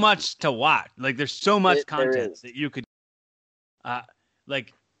 there's so much to watch. Like, there's so much content that you could,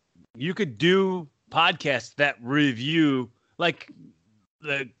 you could do podcasts that review like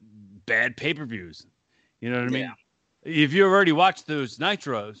the bad pay-per-views. You know what I mean? If you already watched those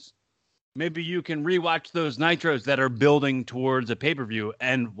Nitros, maybe you can rewatch those Nitros that are building towards a pay-per-view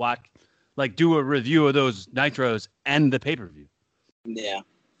and watch, like, do a review of those Nitros and the pay-per-view. Yeah.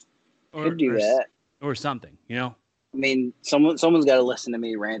 Or do that. Or something, I mean, someone's got to listen to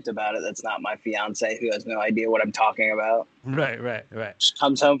me rant about it. That's not my fiance, who has no idea what I'm talking about. Right. She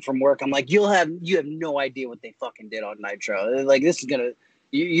comes home from work. I'm like, you have no idea what they fucking did on Nitro. Like, this is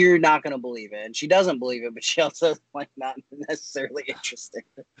you're not gonna believe it. And she doesn't believe it, but she also like not necessarily interested.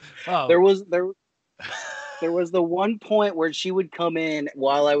 Oh. There was the one point where she would come in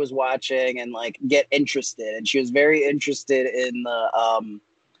while I was watching and like get interested, and she was very interested in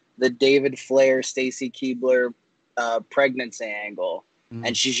the David Flair, Stacy Keibler pregnancy angle.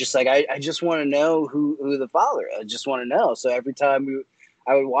 And she's just like, I just want to know who the father is. I just want to know. So every time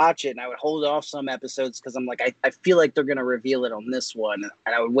I would watch it, and I would hold off some episodes because I'm like, I feel like they're going to reveal it on this one.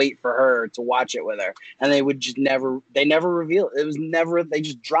 And I would wait for her to watch it with her. And they would just never reveal it. It was never, they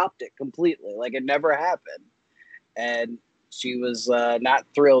just dropped it completely. Like it never happened. And she was not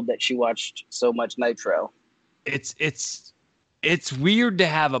thrilled that she watched so much Nitro. It's weird to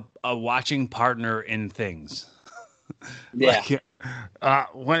have a watching partner in things. Yeah.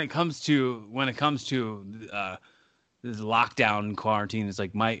 When it comes to this lockdown quarantine, it's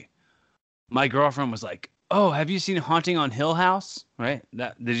like my girlfriend was like, "Oh, have you seen Haunting on Hill House?" Right?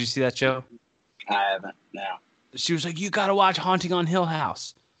 Did you see that show? I haven't. No. She was like, "You got to watch Haunting on Hill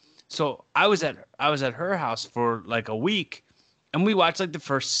House." So I was at her house for like a week, and we watched like the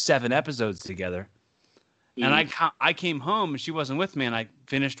first 7 episodes together. And I came home and she wasn't with me, and I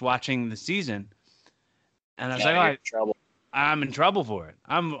finished watching the season. And I was like, "All right, I'm in trouble for it.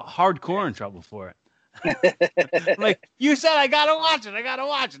 I'm hardcore in trouble for it." Like, you said, I gotta watch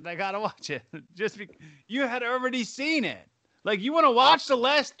it. Just because you had already seen it. Like, you want to watch the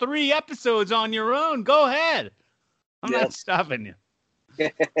last 3 episodes on your own? Go ahead. I'm not stopping you.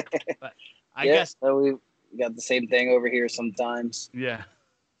 But I guess we got the same thing over here sometimes. Yeah.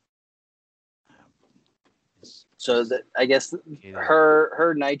 So I guess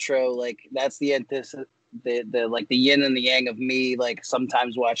her Nitro, like, that's the like the yin and the yang of me, like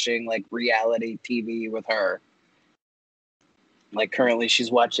sometimes watching like reality TV with her. Like currently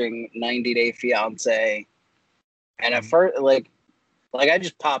she's watching 90 Day Fiance, and at first like I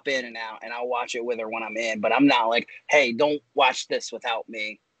just pop in and out and I'll watch it with her when I'm in, but I'm not like, hey, don't watch this without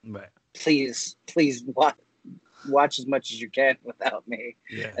me. Right. Please watch as much as you can without me.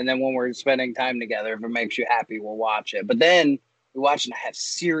 Yeah. And then when we're spending time together, if it makes you happy, we'll watch it. But then we watch and I have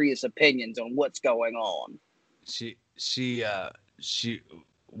serious opinions on what's going on.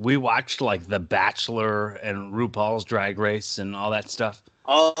 We watched like The Bachelor and RuPaul's Drag Race and all that stuff.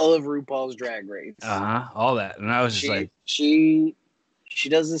 All of RuPaul's Drag Race. All that. And I was just like, she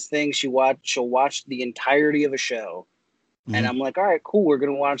does this thing. She'll watch the entirety of a show. Mm-hmm. And I'm like, all right, cool. We're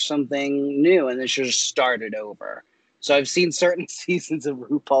going to watch something new. And then she'll just start it over. So I've seen certain seasons of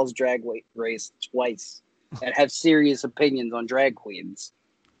RuPaul's Drag Race twice and have serious opinions on drag queens.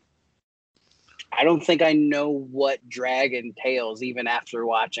 I don't think I know what drag entails even after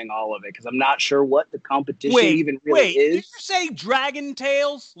watching all of it, because I'm not sure what the competition even really is. Did you say dragon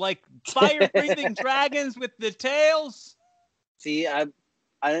tails? Like fire-breathing dragons with the tails? See, I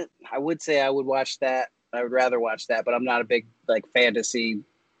would say I would watch that I would rather watch that, but I'm not a big like fantasy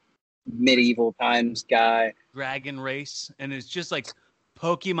medieval times guy. Dragon Race, and it's just like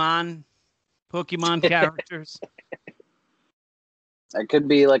Pokemon characters. It could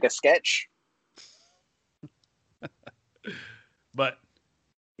be like a sketch. But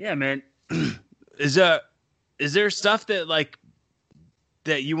yeah, man, is there stuff that like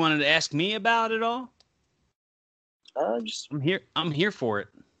that you wanted to ask me about at all? Just I'm here for it.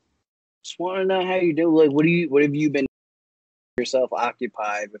 Just want to know how you do. Like, what have you been yourself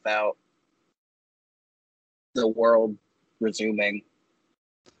occupied without the world resuming?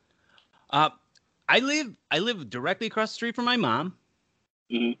 I live directly across the street from my mom.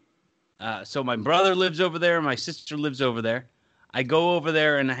 Mm-hmm. So my brother lives over there. My sister lives over there. I go over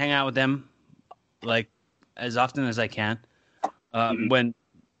there and hang out with them, like as often as I can. When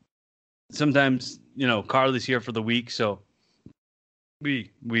sometimes Carly's here for the week, so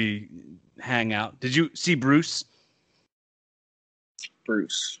we hang out. Did you see Bruce?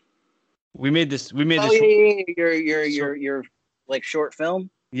 Bruce. We made this. Your like short film.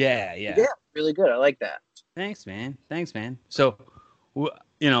 Yeah, Really good. I like that. Thanks, man. So,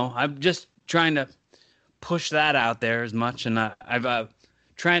 I'm just trying to push that out there as much, and I've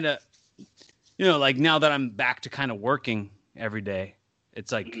trying to, like now that I'm back to kind of working every day,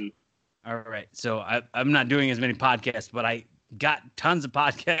 it's like, all right. So I'm not doing as many podcasts, but I got tons of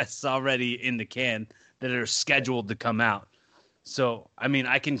podcasts already in the can that are scheduled to come out. So, I mean,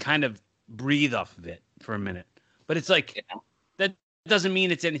 I can kind of breathe off of it for a minute, but it's like, that doesn't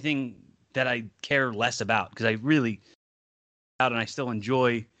mean it's anything that I care less about, because I really out and I still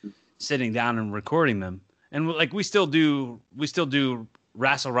enjoy sitting down and recording them. And like, we still do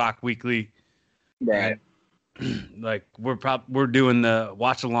Wrestle Rock Weekly. Right. Like we're doing the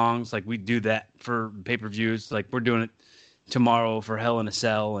watch alongs. Like we do that for pay-per-views. Like we're doing it tomorrow for Hell in a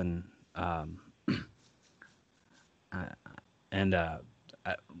Cell, and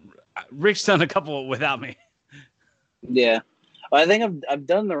Rick's done a couple without me. Yeah. Well, I think I've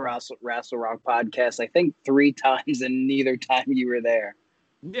done the Wrestle Rock podcast, I think 3 times, and neither time you were there.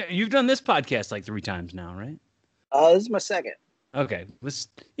 Yeah, you've done this podcast like 3 times now, right? This is my second. Okay.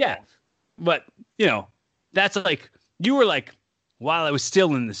 But, that's like, you were like, while I was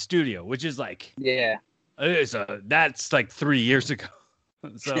still in the studio, which is like, yeah, that's like 3 years ago.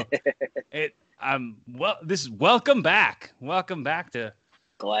 So this is welcome back. Welcome back to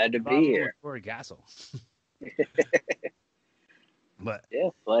glad to be here. Corey Gassel. But yeah,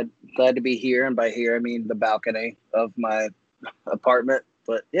 glad to be here, and by here I mean the balcony of my apartment.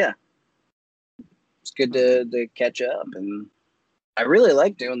 But yeah, it's good to catch up, and I really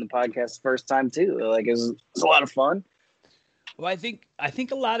like doing the podcast the first time too. Like it was a lot of fun. Well, I think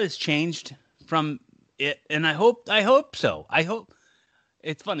a lot has changed from it, and I hope so. I hope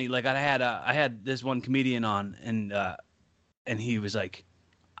it's funny. Like I had this one comedian on, and he was like,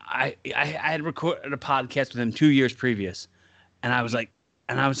 I had recorded a podcast with him 2 years previous, and I was like,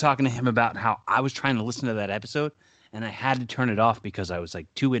 and I was talking to him about how I was trying to listen to that episode, and I had to turn it off because I was like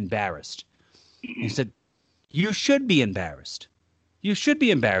too embarrassed. He said, "You should be embarrassed. You should be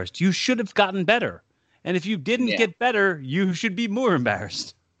embarrassed. You should have gotten better. And if you didn't get better, you should be more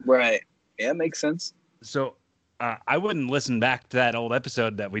embarrassed." Right. Yeah, makes sense. So I wouldn't listen back to that old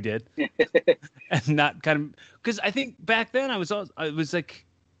episode that we did, and not kind of, because I think back then I was like,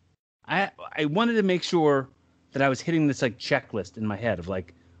 I wanted to make sure that I was hitting this like checklist in my head of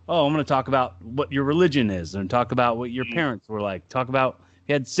like, oh, I'm going to talk about what your religion is, and talk about what your parents were like, talk about if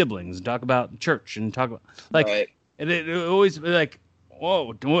you had siblings, and talk about church, and talk about like, right. And it always like,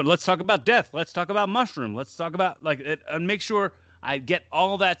 whoa, let's talk about death. Let's talk about mushroom. Let's talk about like it, and make sure I get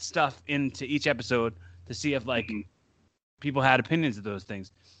all that stuff into each episode to see if like people had opinions of those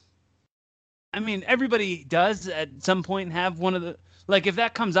things. I mean, everybody does at some point have one of the, like if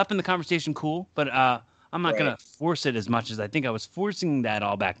that comes up in the conversation, cool. But I'm not going to force it as much as I think I was forcing that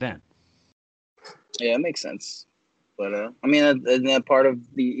all back then. Yeah, it makes sense. But I mean, isn't that part of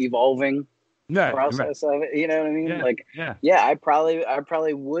the evolving process of it? You know what I mean? Yeah. I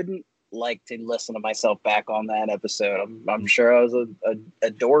probably wouldn't like to listen to myself back on that episode. I'm sure I was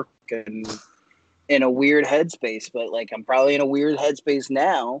a dork and in a weird headspace, but like I'm probably in a weird headspace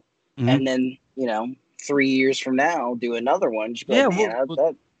now. And then 3 years from now, do another one. Just yeah,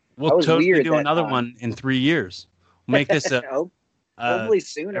 like, we'll totally do another one in 3 years. We'll make this hopefully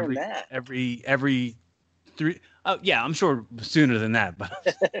sooner than that. Every 3. Oh yeah, I'm sure sooner than that.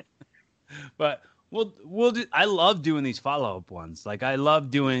 But but we'll do. I love doing these follow-up ones. Like I love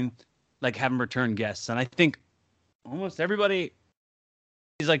doing like having return guests, and I think almost everybody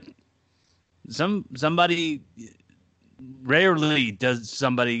is like somebody. Rarely does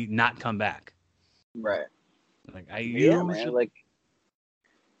somebody not come back. Right. Like I Yeah, man. usually Like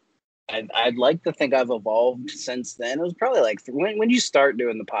I'd like to think I've evolved since then. It was probably like when you start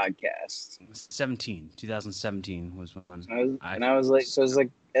doing the podcast. 2017 was when I I was like, so it was like,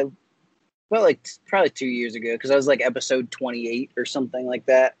 well, like probably 2 years ago because I was like episode 28 or something like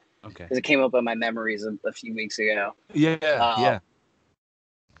that. okay. Because it came up on my memories a few weeks ago. Yeah, Uh, yeah.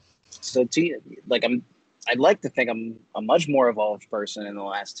 so like I'd like to think I'm a much more evolved person in the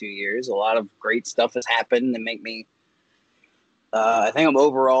last 2 years. A lot of great stuff has happened and make me. I think I'm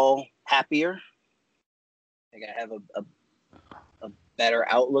overall happier. I think I have a better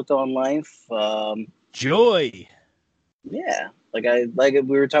outlook on life. Joy. Yeah, like we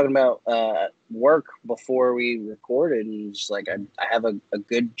were talking about work before we recorded, and just like I have a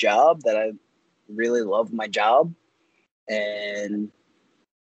good job that I really love my job, and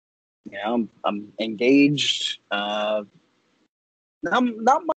you know I'm engaged. Not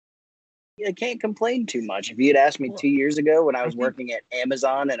much. I can't complain too much. If you had asked me Well, 2 years ago when I I was think working at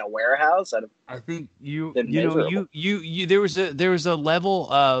Amazon in a warehouse, I'd have I think you been you know miserable. you there was a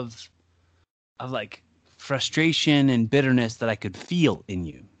level of like frustration and bitterness that I could feel in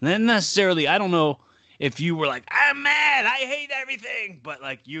you. Not necessarily, I don't know if you were like, I'm mad, I hate everything, but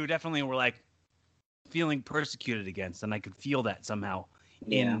like you definitely were like feeling persecuted against, and I could feel that somehow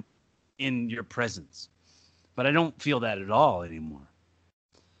Yeah. in your presence. But I don't feel that at all anymore.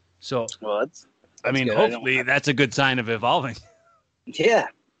 So Well, I that's mean, good. hopefully that's a good sign of evolving. Yeah.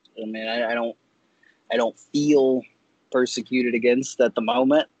 I mean, I don't feel persecuted against at the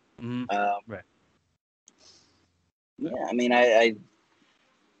moment. Mm-hmm. Um, Right. yeah, I mean, I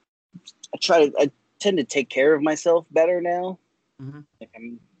tend to take care of myself better now. Mm-hmm. Like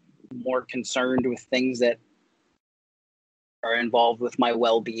I'm more concerned with things that are involved with my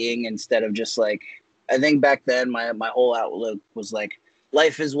well-being instead of just like I think back then my whole outlook was like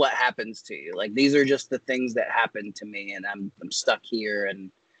life is what happens to you. Like these are just the things that happen to me and I'm stuck here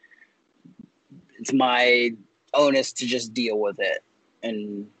and it's my onus to just deal with it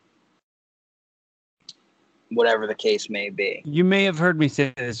and whatever the case may be. You may have heard me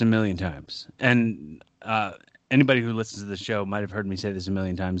say this a million times, and anybody who listens to the show might have heard me say this a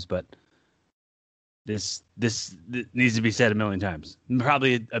million times, but this needs to be said a million times,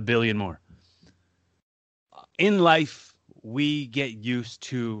 probably a billion more. In life, we get used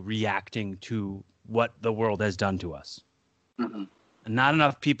to reacting to what the world has done to us. Mm-hmm. And not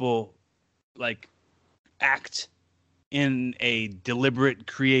enough people like act in a deliberate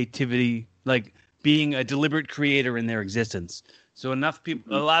creativity, like being a deliberate creator in their existence. So enough people,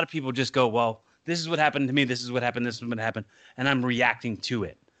 Mm-hmm. a lot of people just go, well, this is what happened to me. This is what happened. This is what happened. And I'm reacting to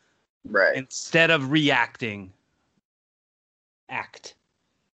it. Right. Instead of reacting, act.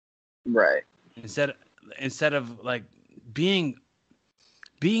 Right. Instead, instead of like being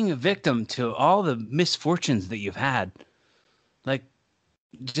being a victim to all the misfortunes that you've had, like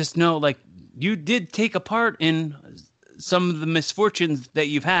just know like you did take a part in some of the misfortunes that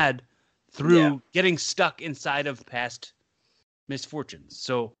you've had Yeah. through getting stuck inside of past misfortunes.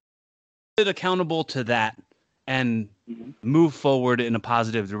 So get accountable to that and Mm-hmm. move forward in a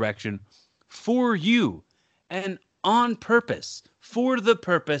positive direction for you and on purpose, for the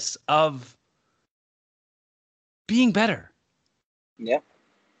purpose of being better. Yeah.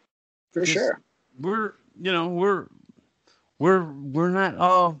 For Because sure. we're, you know, we're not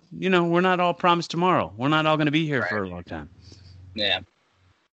all, you know, we're not all promised tomorrow. We're not all going to be here for Right. a long time. Yeah.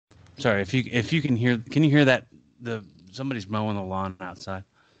 Sorry, if you can you hear that the somebody's mowing the lawn outside?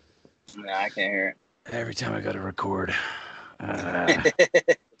 No, I can't hear Every time I go to record,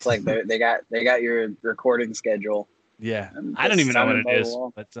 it. It's like they got your recording schedule. yeah, And I don't it's even know time what to it mow the is,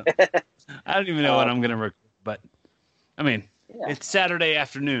 lawn. but I don't even know what Um, I'm gonna record. But I mean, yeah. it's Saturday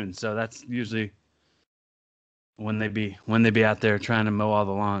afternoon, so that's usually when they be out there trying to mow all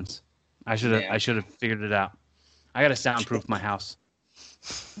the lawns. Yeah. I should have figured it out. I gotta soundproof my house.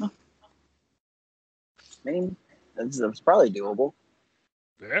 I mean, that's probably doable.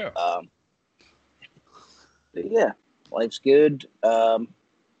 Yeah. But yeah, life's good. I'm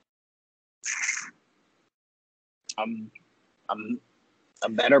I'm a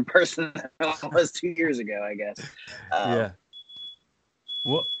better person than I was 2 years ago, I guess. Yeah.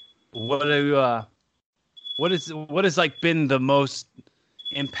 What what are you what has like been the most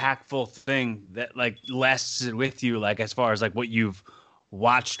impactful thing that like lasted with you, like as far as like what you've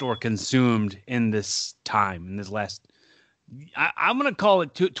watched or consumed in this time, in this last I'm gonna call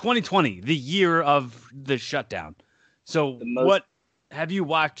it 2020, the year of the shutdown. So the most what have you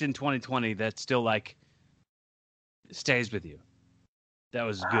watched in 2020 that still like stays with you? That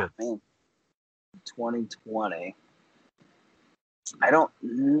was good. man, 2020. I don't.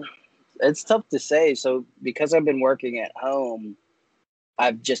 it's tough to say. So because I've been working at home,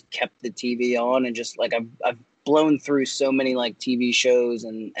 I've just kept the TV on and just like I've blown through so many like TV shows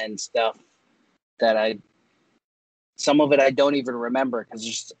and stuff that some of it I don't even remember because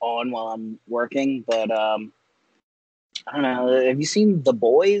it's just on while I'm working. But I don't know. Have you seen The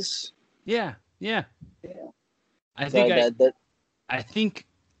Boys? Yeah. Yeah. I So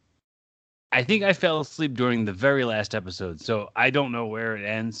think I fell asleep during the very last episode, so I don't know where it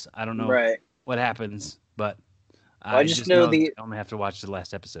ends. I don't know what happens, but I just know I only have to watch the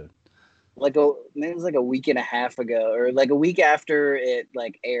last episode. Maybe it was like a week and a half ago, or like a week after it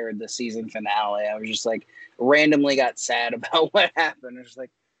like aired the season finale. I was just like randomly got sad about what happened. I was just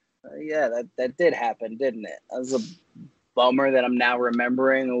like, yeah, that did happen, didn't it? That was a bummer that I'm now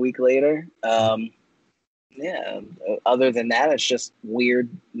remembering a week later. Yeah. Other than that, it's just weird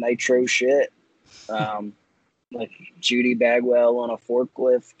Nitro shit. Like Judy Bagwell on a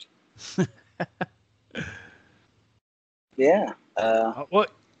forklift. Yeah.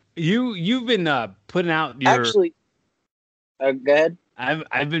 What you've been putting out your actually? Go ahead.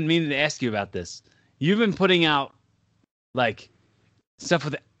 I've been meaning to ask you about this. You've been putting out like stuff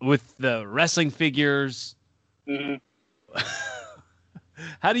with the wrestling figures. Mm-hmm.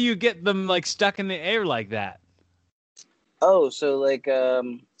 How do you get them like stuck in the air like that? Oh, so like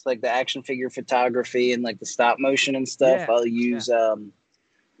it's like the action figure photography and like the stop motion and stuff. I'll use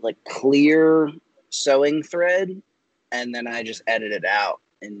like clear sewing thread, and then I just edit it out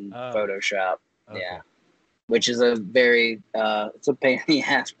in Photoshop. Okay. Yeah, which is a very it's a pain in the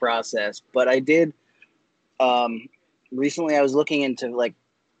ass process. But I did recently. I was looking into like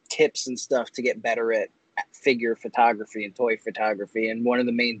tips and stuff to get better at figure photography and toy photography, and one of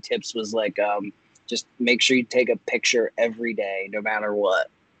the main tips was like just make sure you take a picture every day no matter what.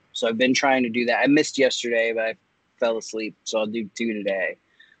 So I've been trying to do that. I missed yesterday, but I fell asleep, so I'll do 2 today.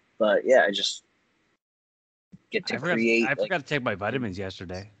 But yeah, I just get to create. I forgot to take my vitamins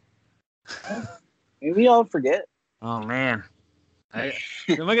yesterday. Maybe we all forget. Oh man, am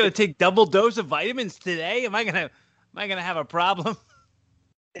I going to take double dose of vitamins today? Am I going to have a problem?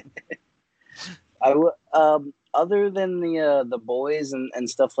 Other than the boys and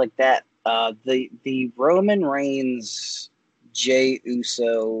stuff like that, the Roman Reigns Jey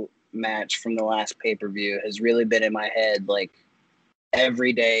Uso match from the last pay-per-view has really been in my head like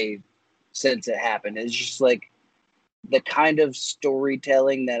every day since it happened. It's just like the kind of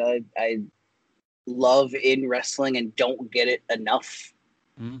storytelling that I love in wrestling and don't get it enough.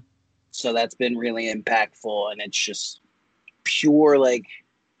 Mm-hmm. So that's been really impactful, and it's just pure like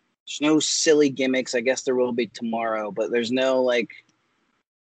there's no silly gimmicks. I guess there will be tomorrow, but there's no like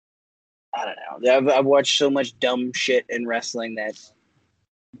I don't know. I've watched so much dumb shit in wrestling that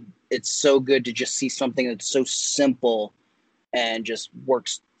it's so good to just see something that's so simple and just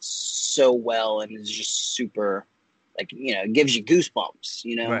works so well and is just super, like, you know, gives you goosebumps,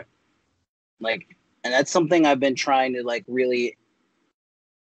 you know? Right. Like, and that's something I've been trying to, like, really,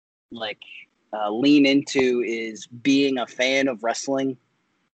 like, lean into is being a fan of wrestling.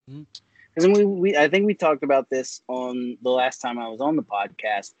 Because I think we talked about this on the last time I was on the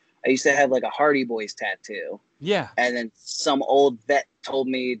podcast. I used to have like a Hardy Boys tattoo. Yeah. And then some old vet told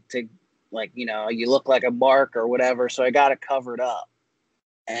me to, like, you know, you look like a mark or whatever. So I got it covered up.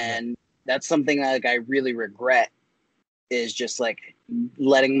 And that's something that, like, I really regret is just like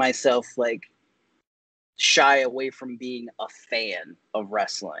letting myself like shy away from being a fan of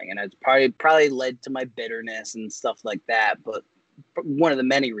wrestling. And it's probably led to my bitterness and stuff like that. But one of the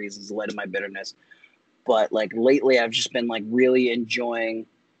many reasons led to my bitterness. But like lately I've just been like really enjoying,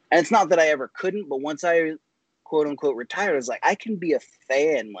 and it's not that I ever couldn't, but once I quote unquote retired, it's like I can be a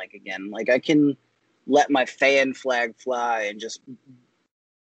fan like again. Like I can let my fan flag fly and just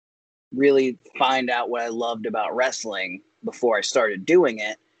really find out what I loved about wrestling before I started doing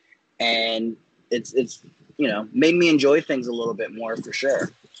it. And it's you know, made me enjoy things a little bit more for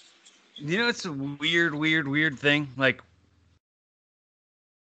sure. You know, it's a weird thing. Like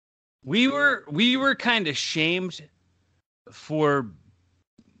we were kind of shamed for,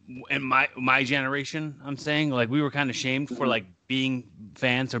 in my generation, I'm saying, like we were kind of shamed for like being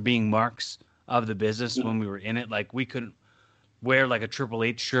fans or being marks of the business when we were in it. Like we couldn't wear like a Triple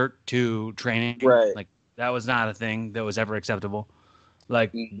H shirt to training. Right. Like that was not a thing that was ever acceptable.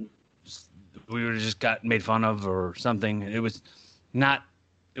 Like we were just got made fun of or something. It was not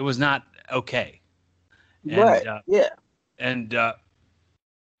okay. And, right. Yeah. And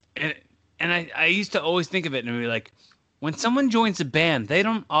I used to always think of it and be like, when someone joins a band, they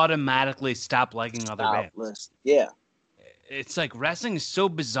don't automatically stop liking other bands. Yeah. It's like wrestling is so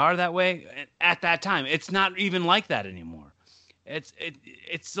bizarre that way. At that time, it's not even like that anymore.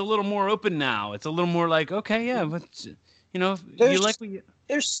 it's a little more open now. It's a little more like, okay, yeah, but you know, There's you like what you,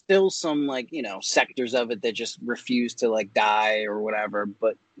 there's still some like, you know, sectors of it that just refuse to like die or whatever.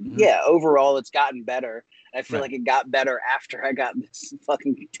 But yeah, overall it's gotten better. I feel Right. like it got better after I got this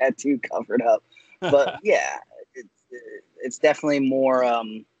fucking tattoo covered up. But yeah, it's it's definitely more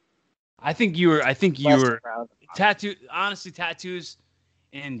I think you less were proud. honestly, tattoos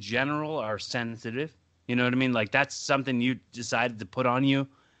in general are sensitive. You know what I mean? Like that's something you decided to put on you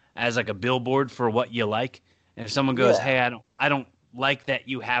as like a billboard for what you like. And if someone goes, Yeah, "Hey, I don't like that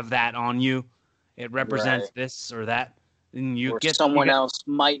you have that on you. It represents right. this or that." Then Or you someone get else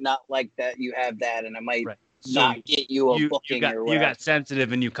might not like that you have that, and I might right. So not get you a booking or you whatever. got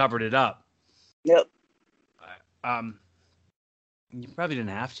sensitive and you covered it up. Yep. Um, you probably didn't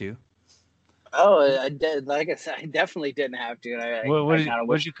have to. Oh, I did. Like I said, I definitely didn't have to, and I kind of What did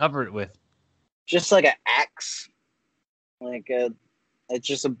wish you cover it with? just like an axe, like a it's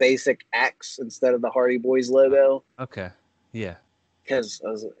just a basic axe instead of the Hardy Boys logo. Okay. Yeah. Because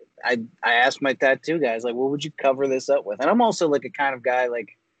I asked my tattoo guys like, what would you cover this up with? And I'm also like a kind of guy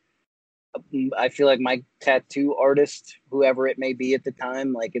like I feel like my tattoo artist, whoever it may be at the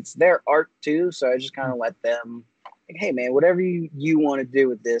time, like it's their art too. So I just kind of let them like, hey man, whatever you want to do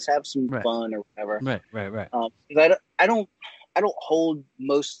with this, have some Right. fun or whatever. Right. 'Cause I don't hold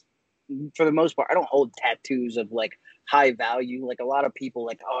for the most part, I don't hold tattoos of like high value. Like a lot of people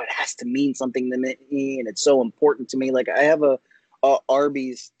like, oh, it has to mean something to me and it's so important to me. Like I have a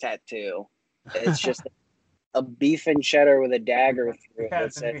Arby's tattoo. It's just a beef and cheddar with a dagger through it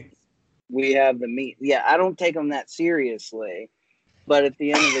that says we have the meat. Yeah, I don't take them that seriously. But at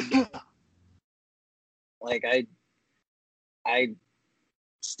the end of the day, like I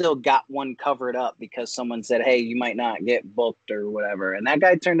still got one covered up because someone said, "Hey, you might not get booked or whatever," and that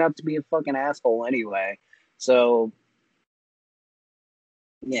guy turned out to be a fucking asshole anyway. So,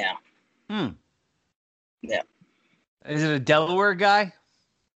 yeah, Hmm. yeah. Is it a Delaware guy?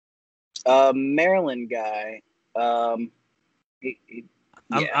 Maryland guy. Um,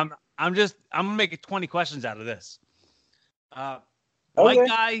 yeah. I'm gonna make it 20 questions out of this. White Okay.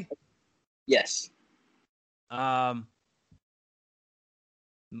 guy. Yes. Um,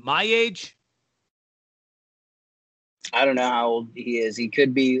 my age. I don't know how old he is. He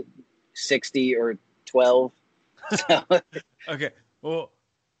could be 60 or 12. So, Okay. Well,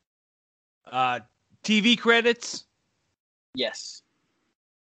 TV credits. yes.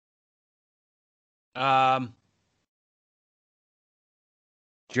 Um,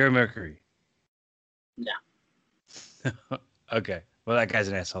 Jerry Mercury. No. Okay. Well, that guy's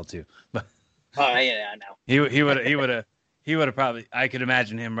an asshole too. But Oh, yeah, I know. he would have probably. I could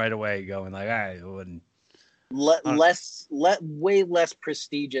imagine him right away going like, I wouldn't. Way less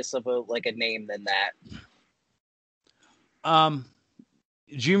prestigious of a name than that.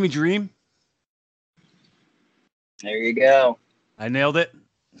 Jimmy Dream. There you go. I nailed it.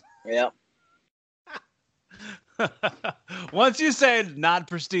 Yep. Once you said not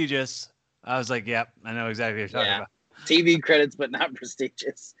prestigious, I was like, yep, I know exactly what you're talking about. TV credits, but not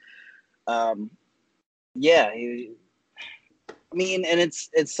prestigious. Yeah. I mean, and it's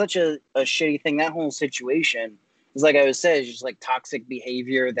such a shitty thing. That whole situation is like I was saying, it's just like toxic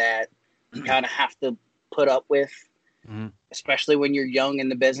behavior that you kind of have to put up with, especially when you're young in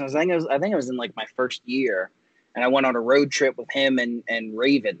the business. I think it was in like my first year, and I went on a road trip with him and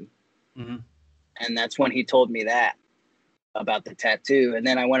Raven, and that's when he told me that about the tattoo. And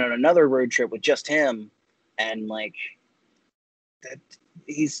then I went on another road trip with just him, and like that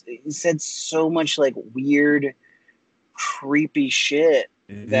he said so much like weird, creepy shit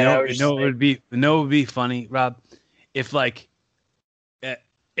that I was it would be funny, Rob, if like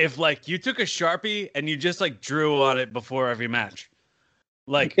you took a Sharpie and you just like drew on it before every match.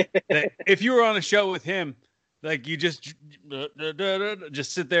 Like if you were on a show with him, like you just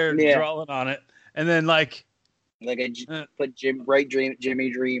sit there drawing on it, and then like I put Jimmy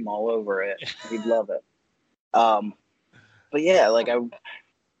Dream all over it. He'd love it. But yeah, like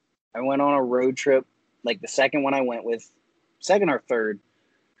I went on a road trip, like the second one I went with, second or third.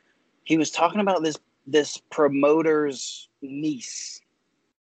 He was talking about this promoter's niece,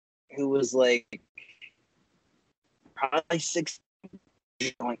 who was like probably 6,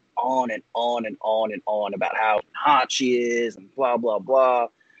 going on and on and on and on about how hot she is and blah blah blah.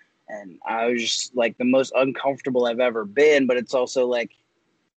 And I was just like the most uncomfortable I've ever been. But it's also like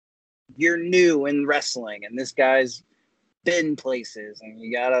you're new in wrestling, and this guy's been places, and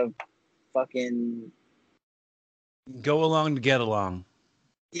you gotta fucking go along to get along.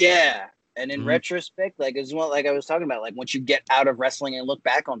 Yeah. And in retrospect, like as well, like I was talking about, like once you get out of wrestling and look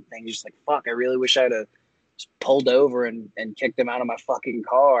back on things, you're just like, fuck, I really wish I'd have pulled over and kicked him out of my fucking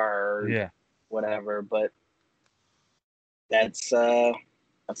car or Yeah. whatever. But that's that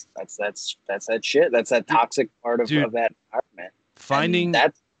shit. That's that toxic part of that environment.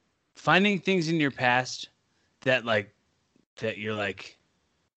 Finding things in your past that you're like,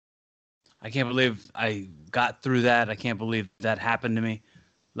 I can't believe I got through that. I can't believe that happened to me.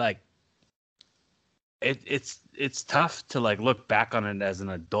 Like, it's tough to like look back on it as an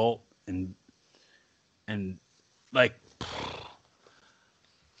adult and like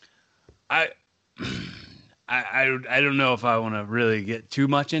I don't know if I want to really get too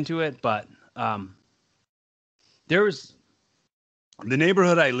much into it, but there was the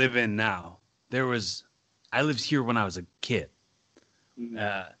neighborhood I live in now. I lived here when I was a kid.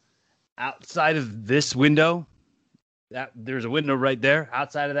 Outside of this window, there's a window right there.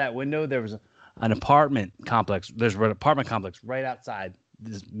 Outside of that window, there was an apartment complex. There's an apartment complex right outside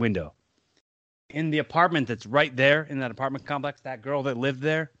this window. In the apartment that's right there in that apartment complex, that girl that lived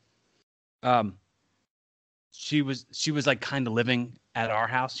there, she was like kind of living at our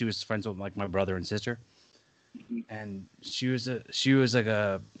house. She was friends with like my brother and sister, and she was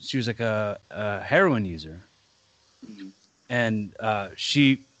like a heroin user, and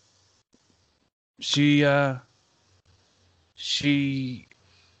she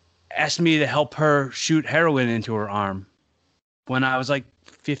asked me to help her shoot heroin into her arm when I was like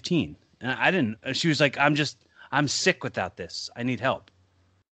 15. And I didn't. She was like, I'm sick without this. I need help.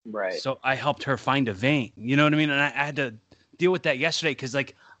 Right. So I helped her find a vein. You know what I mean? And I had to deal with that yesterday because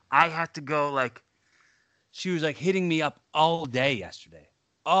like I had to go like, she was like hitting me up all day yesterday.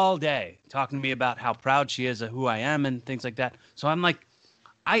 All day. Talking to me about how proud she is of who I am and things like that. So I'm like,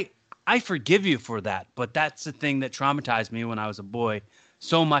 I forgive you for that. But that's the thing that traumatized me when I was a boy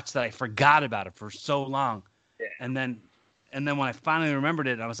so much that I forgot about it for so long. Yeah. And then when I finally remembered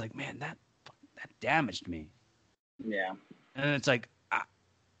it, I was like, man, that damaged me. Yeah. And it's like,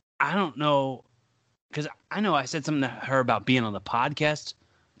 I don't know, because I know I said something to her about being on the podcast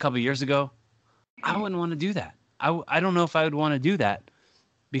a couple of years ago. I wouldn't want to do that. I don't know if I would want to do that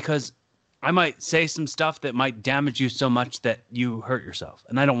because I might say some stuff that might damage you so much that you hurt yourself.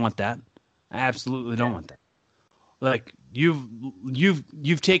 And I don't want that. I absolutely don't want that. Like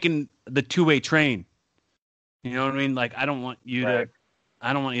you've taken the two-way train. You know what I mean? Like I don't want you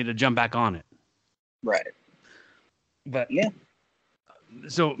to jump back on it. Right. But yeah.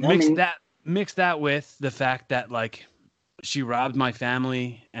 So mix that with the fact that like she robbed my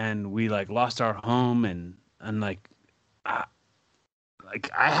family and we like lost our home and like I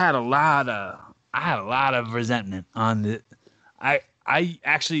had a lot of resentment on the I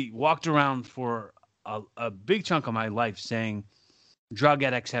actually walked around for a big chunk of my life saying drug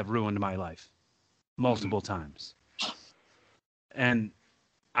addicts have ruined my life multiple times. And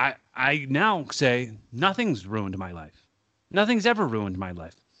I now say nothing's ruined my life. Nothing's ever ruined my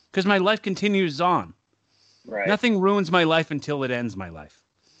life because my life continues on. Right. Nothing ruins my life until it ends my life.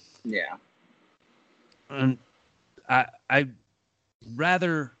 Yeah. And I'd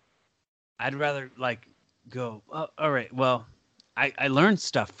rather like go, oh, all right, well, I learned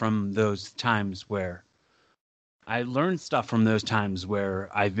stuff from those times where I've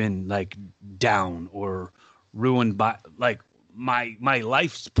been like down or ruined by like my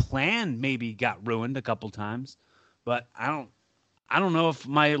life's plan maybe got ruined a couple times, but I don't know if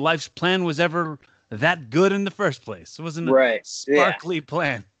my life's plan was ever that good in the first place. It wasn't a sparkly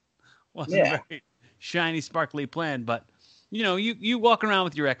plan. Wasn't a very shiny, sparkly plan, but you know, you walk around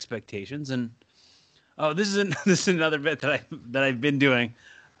with your expectations and this is another bit that I've been doing.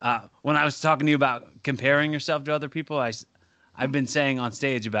 When I was talking to you about comparing yourself to other people, I've been saying on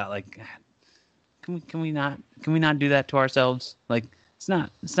stage about like, can we not do that to ourselves? Like it's not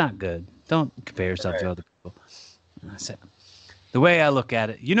good. Don't compare yourself to other people. And I said, the way I look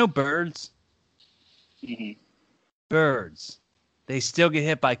at it, you know, birds. Mm-hmm. Birds, they still get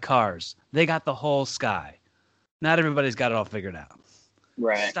hit by cars. They got the whole sky. Not everybody's got it all figured out.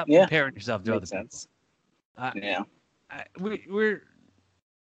 Right. Stop comparing yourself to Makes other sense. people. We're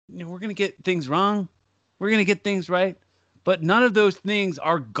gonna get things wrong. We're gonna get things right, but none of those things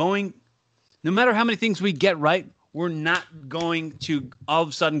are going. No matter how many things we get right, we're not going to all of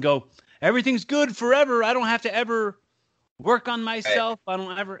a sudden go, everything's good forever. I don't have to ever work on myself. Right.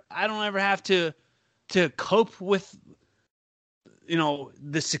 I don't ever have to cope with, you know,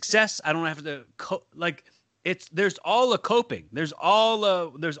 the success. I don't have to there's all a coping. There's all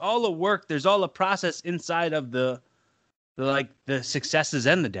a work. There's all a process inside of the successes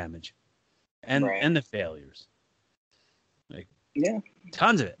and the damage and the failures. Like,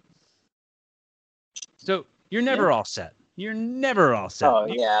 tons of it. So you're never all set. You're never all set. Oh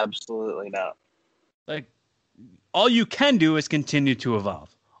yeah, absolutely not. Like all you can do is continue to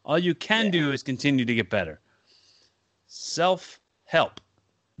evolve. All you can do is continue to get better. Self-help,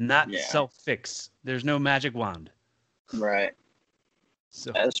 not self-fix. There's no magic wand. Right.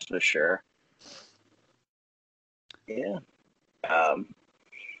 So that's for sure. Yeah.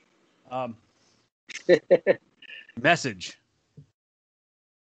 Message.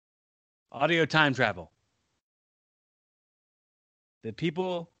 Audio time travel. The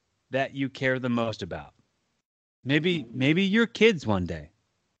people that you care the most about. Maybe your kids one day.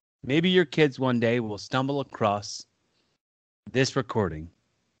 Maybe your kids one day will stumble across this recording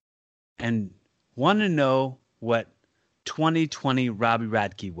and want to know what 2020 Robbie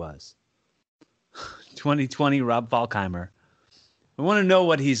Radke was. 2020 Rob Falkheimer. I want to know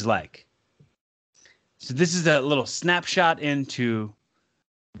what he's like. So this is a little snapshot into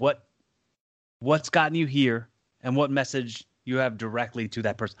what's gotten you here and what message you have directly to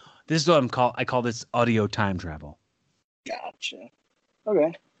that person. This is what I call this audio time travel. Gotcha.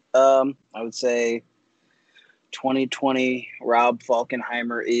 Okay. I would say 2020 Rob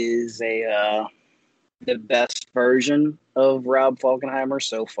Falkenheimer is the best version of Rob Falkenheimer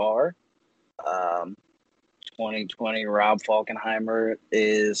so far. 2020 Rob Falkenheimer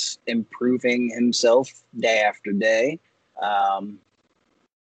is improving himself day after day.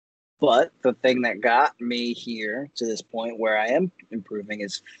 But the thing that got me here to this point where I am improving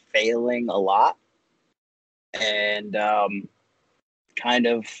is failing a lot and kind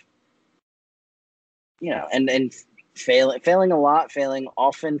of, and failing a lot, failing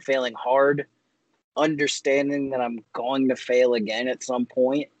often, failing hard, understanding that I'm going to fail again at some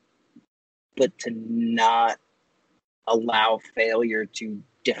point, but to not allow failure to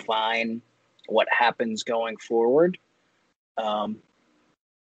define what happens going forward.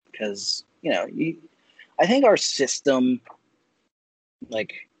 Because, I think our system,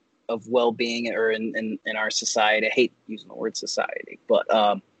 like, of well-being or in our society, I hate using the word society, but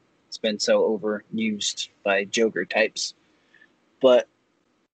it's been so overused by Joker types. But,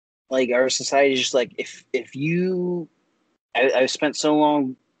 like, our society is just like, if you... I've spent so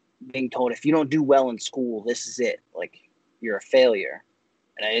long being told, if you don't do well in school, this is it. Like, you're a failure.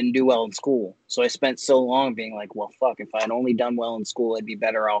 And I didn't do well in school. So I spent so long being like, well, fuck, if I'd only done well in school, I'd be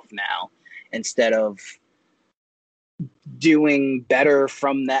better off now. Instead of doing better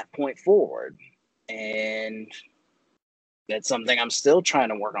from that point forward. And that's something I'm still trying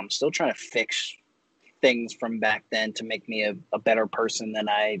to work on. I'm still trying to fix things from back then to make me a better person than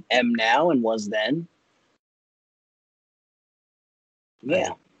I am now and was then.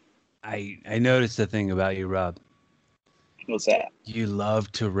 Yeah. I noticed a thing about you, Rob. What's that? You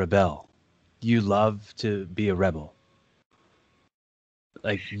love to rebel. You love to be a rebel.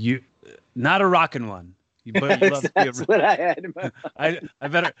 Like you, not a rockin' one, but you love to be a rebel. What I had in my mind.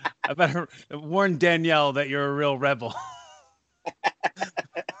 I better warn Danielle that you're a real rebel.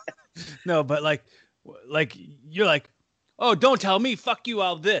 No, but like you're like, oh, don't tell me, fuck you,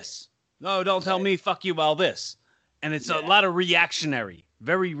 all this. No, don't tell me, fuck you, all this. And it's a lot of reactionary,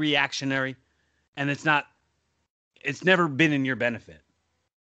 very reactionary, and it's never been in your benefit.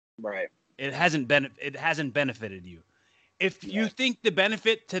 Right. It hasn't benefited you. If you think the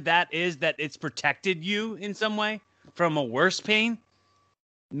benefit to that is that it's protected you in some way from a worse pain,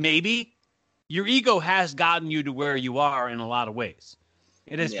 maybe your ego has gotten you to where you are in a lot of ways.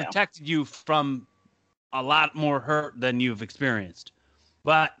 It has protected you from a lot more hurt than you've experienced.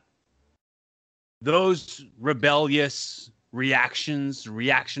 But those rebellious reactions,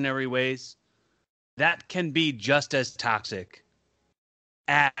 reactionary ways, that can be just as toxic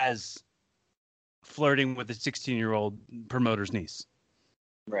as flirting with a 16-year-old promoter's niece.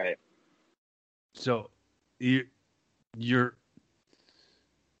 Right. So you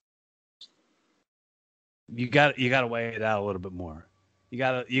got to weigh it out a little bit more. You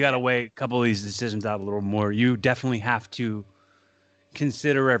got to weigh a couple of these decisions out a little more. You definitely have to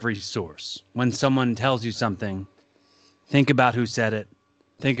consider every source. When someone tells you something, think about who said it.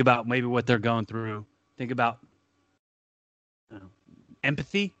 Think about maybe what they're going through. Think about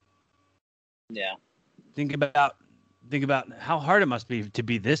empathy. Yeah. Think about how hard it must be to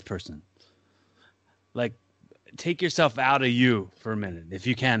be this person. Like, take yourself out of you for a minute if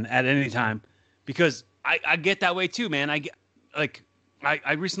you can at any time, because I get that way too, man. I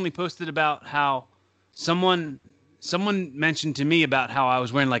recently posted about how someone mentioned to me about how I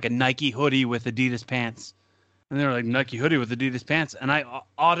was wearing like a Nike hoodie with Adidas pants. And they were like, Nike hoodie with Adidas pants. And I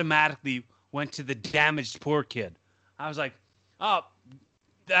automatically went to the damaged poor kid. I was like, oh,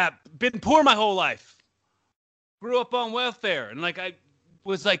 been poor my whole life. Grew up on welfare. And like, I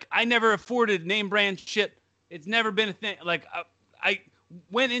was like, I never afforded name brand shit. It's never been a thing. Like, I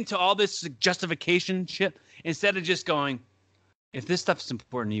went into all this justification shit. instead of just going, if this stuff is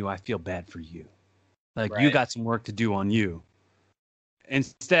important to you, I feel bad for you. Like you Right. got some work to do on you.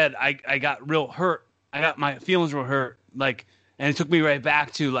 Instead, I got real hurt. I got my feelings real hurt. Like, and it took me right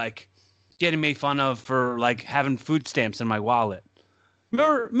back to like getting made fun of for like having food stamps in my wallet.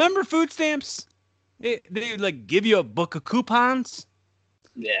 Remember food stamps? They would like give you a book of coupons.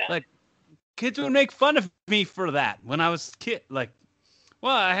 Yeah. Like kids would make fun of me for that when I was a kid. Like,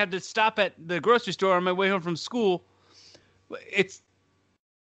 well, I had to stop at the grocery store on my way home from school. It's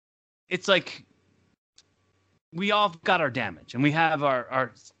like we all got our damage and we have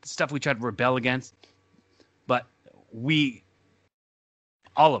our stuff we try to rebel against, but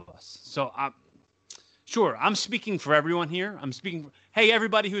all of us. So I'm speaking for everyone here. Hey,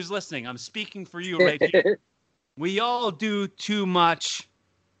 everybody who's listening, I'm speaking for you right here. We all do too much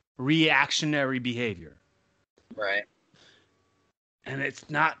reactionary behavior. Right. And it's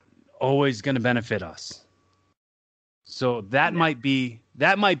not always going to benefit us. So that might be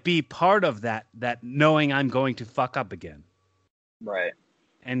part of that knowing I'm going to fuck up again. Right.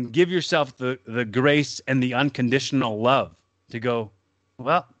 And give yourself the grace and the unconditional love to go,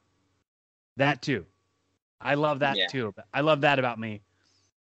 well, that too. I love that too. I love that about me.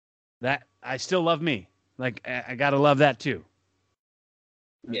 That I still love me. Like I got to love that too.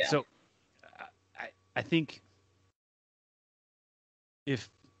 Yeah. So I think if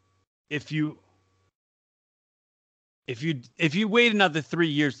you wait another 3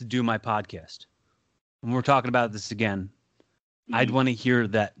 years to do my podcast, and we're talking about this again, I'd want to hear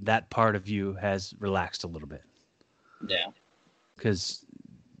that part of you has relaxed a little bit. Yeah. Because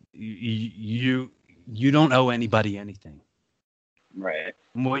you don't owe anybody anything. Right.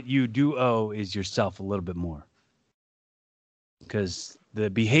 What you do owe is yourself a little bit more. Because the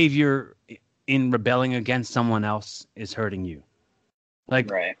behavior in rebelling against someone else is hurting you. Like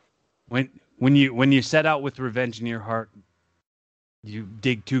right. When you set out with revenge in your heart, you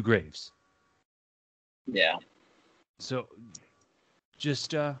dig 2 graves. Yeah. So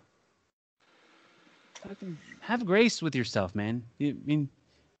just have grace with yourself, man.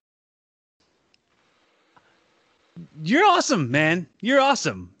 You're awesome, man. You're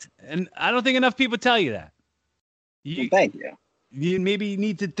awesome. And I don't think enough people tell you that. Well, thank you. You maybe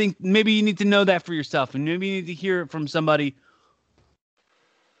need to know that for yourself, and maybe you need to hear it from somebody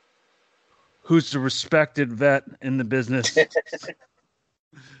who's a respected vet in the business.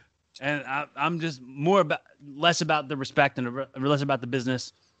 And I'm just less about the respect and less about the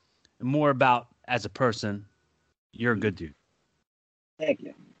business, and more about as a person. You're a good dude. Thank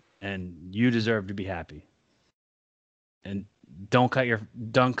you. And you deserve to be happy. And don't cut your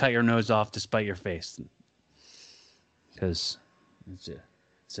nose off to spite your face, because it's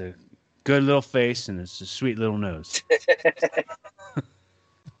a good little face and it's a sweet little nose.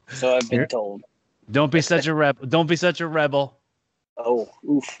 So I've been told. Don't be such a rebel. Don't be such a rebel. Oh,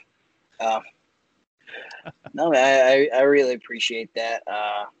 oof. No, I really appreciate that.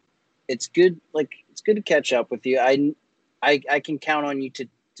 It's good. Like, it's good to catch up with you. I can count on you to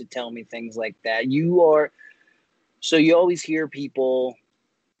tell me things like that. So you always hear people,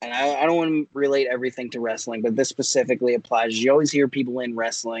 and I don't want to relate everything to wrestling, but this specifically applies. You always hear people in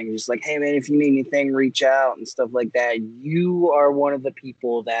wrestling just like, hey man, if you need anything, reach out and stuff like that. You are one of the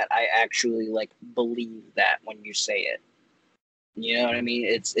people that I actually like believe that when you say it. You know what I mean?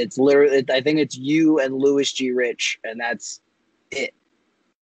 It's literally, I think it's you and Louis G. Rich, and that's it.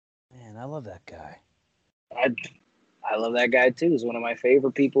 Man, I love that guy. I love that guy too. He's one of my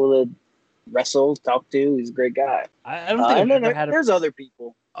favorite people to wrestle, talk to. He's a great guy. I don't think I've ever had there's other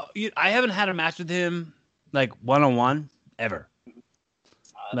people. I haven't had a match with him like one-on-one ever.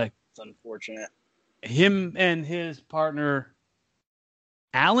 Like, it's unfortunate. Him and his partner,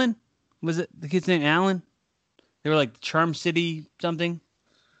 Alan, was it the kid's name? Alan? They were like Charm City something.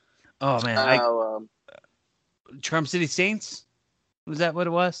 Oh man, Charm City Saints. Was that what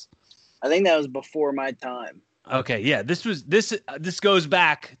it was? I think that was before my time. Okay, yeah. This goes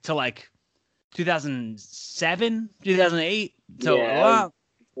back to like 2007, 2008. So yeah,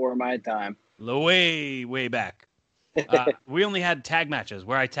 before my time. Way back. We only had tag matches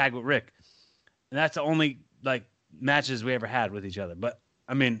where I tagged with Rick, and that's the only like matches we ever had with each other. But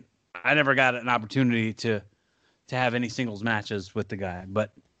I mean, I never got an opportunity to have any singles matches with the guy.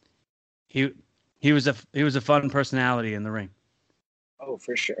 But he was a fun personality in the ring. Oh,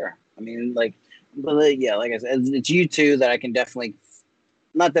 for sure. I mean, like I said, it's you two that I can definitely.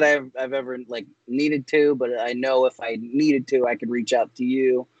 Not that I've ever like needed to, but I know if I needed to, I could reach out to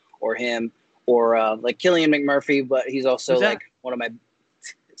you or him or like Killian McMurphy. But he's also like one of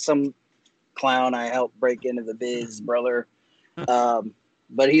some clown I helped break into the biz, brother.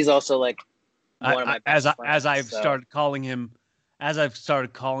 But he's also like one of my best friends. As I've started calling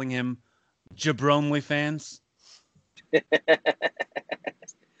him Jabronly fans.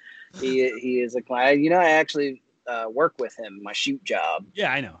 He is a client. You know, I actually work with him, my shoot job.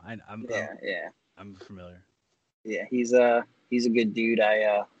 Yeah, I know. I'm familiar. Yeah, he's a good dude.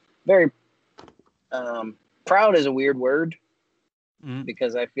 I very proud is a weird word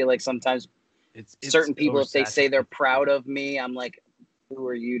because I feel like sometimes it's certain people, if they say they're proud of me, I'm like, who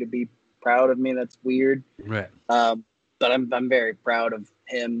are you to be proud of me? That's weird. Right. But I'm very proud of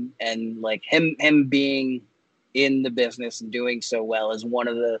him, and like him being in the business and doing so well is one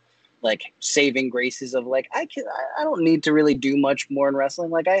of the like saving graces of like I don't need to really do much more in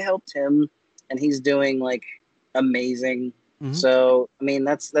wrestling. Like I helped him and he's doing like amazing. Mm-hmm. So I mean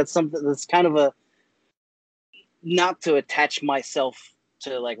that's something that's kind of a, not to attach myself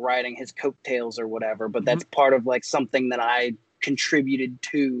to like riding his coattails or whatever, but that's part of like something that I contributed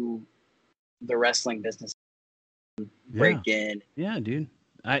to the wrestling business. Break in. Yeah, dude.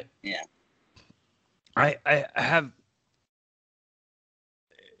 I have.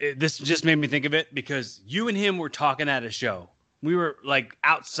 This just made me think of it because you and him were talking at a show. We were like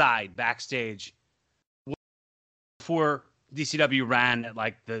outside backstage before DCW ran at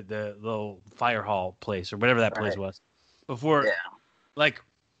like the little fire hall place or whatever that place was. Before, like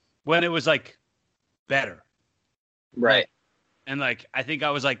when it was like better. Right. And like I think I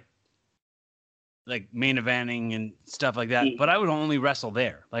was like main eventing and stuff like that, but I would only wrestle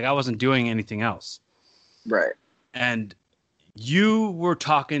there. Like I wasn't doing anything else. Right. And you were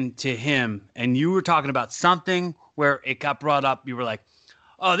talking to him and you were talking about something where it got brought up. You were like,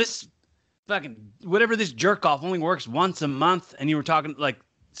 oh, this fucking whatever, this jerk off only works once a month. And you were talking like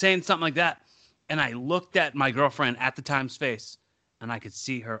saying something like that. And I looked at my girlfriend at the time's face and I could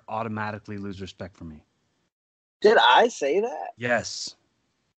see her automatically lose respect for me. Did I say that? Yes.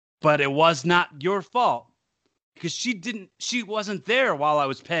 But it was not your fault because she wasn't there while I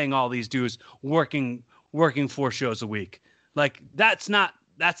was paying all these dues working 4 shows a week. Like that's not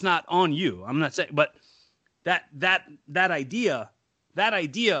on you. I'm not saying, but that idea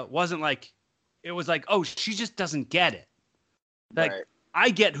wasn't like, it was like, oh, she just doesn't get it. Like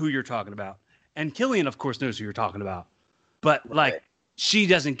I get who you're talking about. And Killian, of course, knows who you're talking about, but like she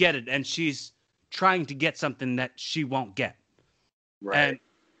doesn't get it. And she's trying to get something that she won't get. Right.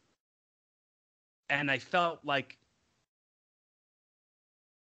 And I felt like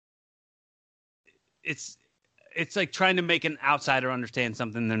it's like trying to make an outsider understand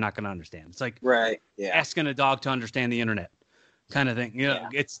something they're not going to understand. It's like asking a dog to understand the internet kind of thing. You know,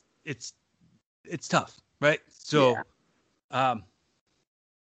 it's tough, right? So, I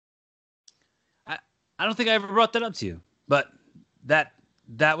don't think I ever brought that up to you, but that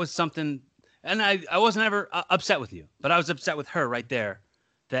was something, and I wasn't ever upset with you, but I was upset with her right there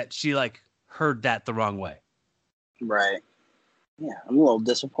that she like heard that the wrong way. Right. Yeah, I'm a little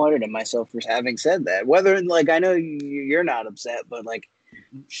disappointed in myself for having said that. Whether, like, I know you're not upset, but, like,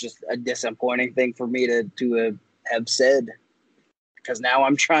 it's just a disappointing thing for me to have said. Because now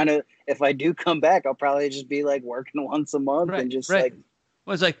I'm trying to, if I do come back, I'll probably just be, like, working once a month and just, like...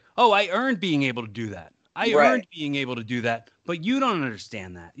 Well, it's like, oh, I earned being able to do that. I earned being able to do that. But you don't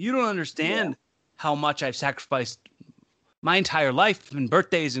understand that. You don't understand how much I've sacrificed my entire life and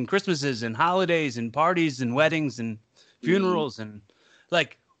birthdays and Christmases and holidays and parties and weddings and funerals and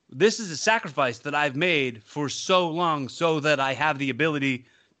like this is a sacrifice that I've made for so long so that I have the ability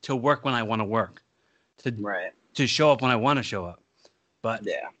to work when I want to work, to show up when I want to show up. But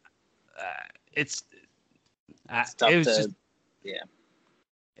it's tough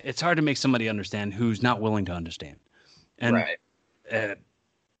it's hard to make somebody understand who's not willing to understand. And it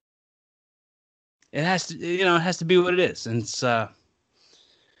has to, it has to be what it is. And it's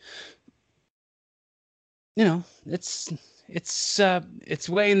it's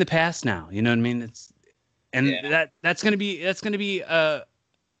way in the past now. You know what I mean? That's going to be it's going to be a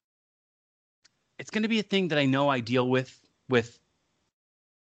thing that I know I deal with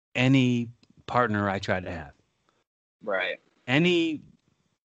any partner I try to have. Right. Any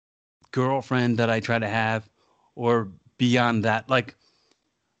girlfriend that I try to have or beyond that. Like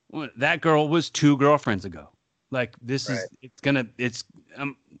that girl was 2 girlfriends ago. Like this is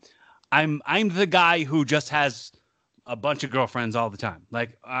I'm the guy who just has a bunch of girlfriends all the time.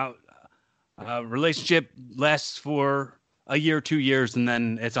 Like a relationship lasts for a year, 2 years, and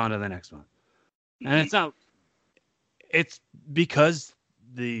then it's on to the next one. And it's because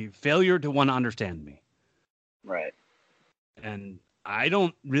the failure to want to understand me. Right. And I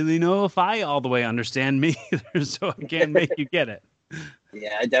don't really know if I all the way understand me either, so I can't make you get it.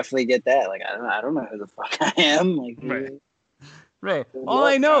 Yeah, I definitely get that. Like, I don't know who the fuck I am. Like, Right. All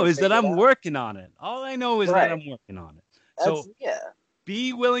What? I know Trying to is that figure it I'm out. working on it. All I know is that Right. I'm working on it. That's So yeah.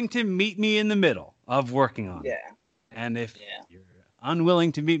 be willing to meet me in the middle of working on it. Yeah. And if Yeah. you're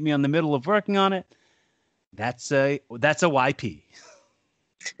unwilling to meet me on the middle of working on it, that's a YP.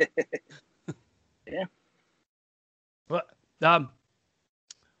 Yeah. But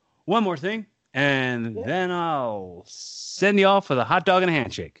one more thing, and Yeah. then I'll send you off with a hot dog and a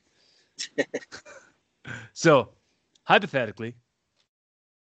handshake. So, hypothetically,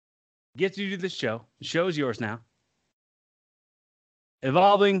 get to do this show. The show is yours now.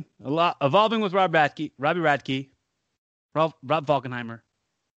 Evolving with Robbie Radke, Rob Falkenheimer.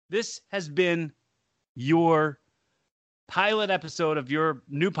 This has been your pilot episode of your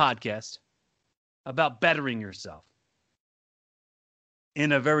new podcast about bettering yourself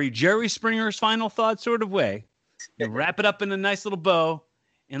in a very Jerry Springer's final thought sort of way. You wrap it up in a nice little bow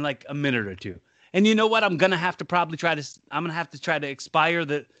in like a minute or two. And you know what? I'm going to have to try to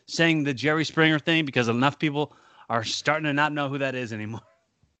expire saying the Jerry Springer thing because enough people are starting to not know who that is anymore.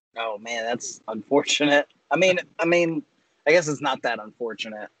 Oh man, that's unfortunate. I mean, I guess it's not that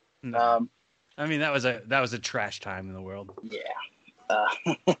unfortunate. No. I mean, that was a trash time in the world. Yeah.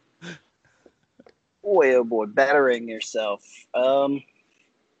 Boy, oh boy, bettering yourself. I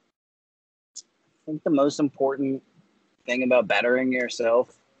think the most important thing about bettering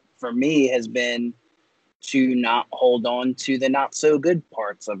yourself for me has been to not hold on to the not so good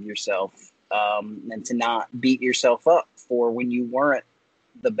parts of yourself, and to not beat yourself up for when you weren't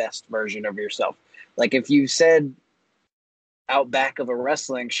the best version of yourself. Like if you said out back of a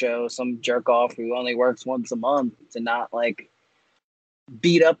wrestling show, some jerk off who only works once a month, to not like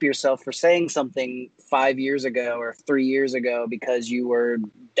beat up yourself for saying something 5 years ago or 3 years ago because you were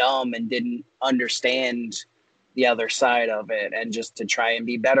dumb and didn't understand the other side of it, and just to try and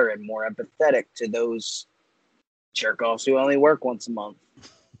be better and more empathetic to those jerk offs who only work once a month.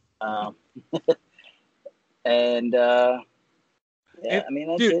 And yeah, I mean,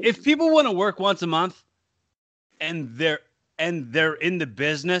 that's dude, it. if people want to work once a month and they're in the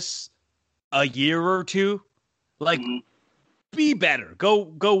business a year or two, like be better.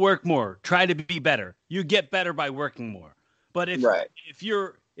 Go work more. Try to be better. You get better by working more. But if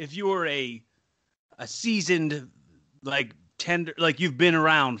you're a seasoned, like tender, like you've been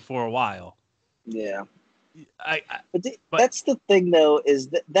around for a while. Yeah. But that's the thing though, is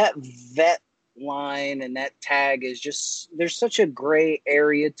that vet line and that tag is just, there's such a gray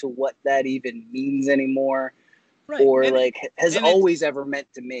area to what that even means anymore. Right. Or has always ever meant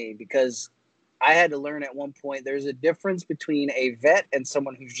to me, because I had to learn at one point there's a difference between a vet and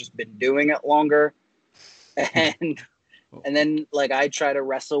someone who's just been doing it longer. And then I try to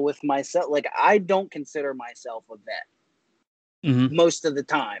wrestle with myself. Like, I don't consider myself a vet most of the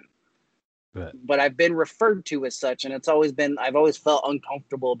time. Right. But I've been referred to as such, and it's always been, I've always felt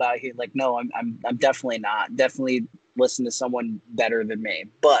uncomfortable about it. Like, no, I'm definitely not. Definitely listen to someone better than me.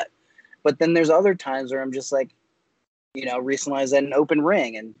 But then there's other times where I'm just like, recently I was at an open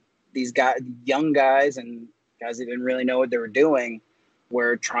ring, and these young guys and guys that didn't really know what they were doing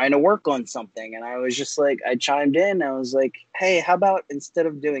were trying to work on something. And I was just like, I chimed in. I was like, hey, how about instead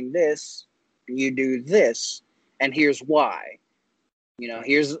of doing this, you do this? And here's why.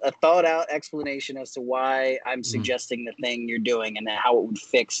 Here's a thought out explanation as to why I'm suggesting the thing you're doing and how it would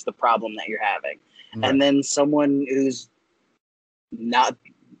fix the problem that you're having. Right. And then someone who's not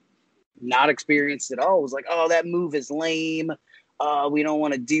experienced at all was like, oh, that move is lame. We don't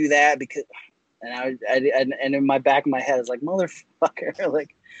want to do that because, and and in my back of my head, I was like, motherfucker,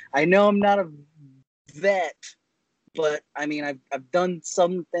 like, I know I'm not a vet, but I mean, I've done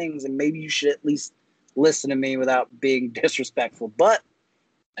some things, and maybe you should at least listen to me without being disrespectful. But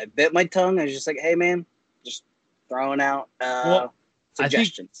I bit my tongue. I was just like, hey man, just throwing out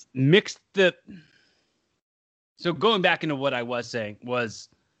suggestions. I think so going back into what I was saying was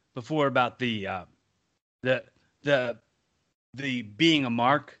before about the being a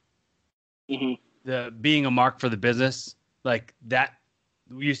mark, the being a mark for the business, like that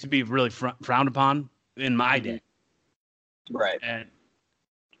used to be really frowned upon in my day. Right. And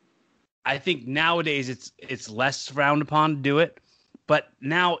I think nowadays it's less frowned upon to do it, but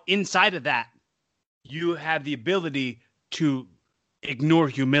now inside of that, you have the ability to ignore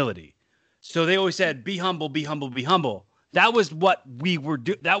humility. So they always said, be humble, be humble, be humble. That was what we were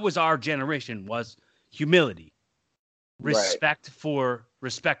that was our generation, was humility. Respect for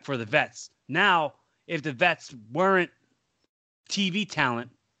the vets. Now, if the vets weren't TV talent,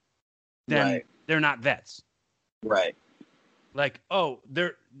 then they're not vets. Right. Like, oh,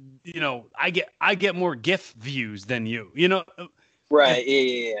 they're, I get more GIF views than you, Right.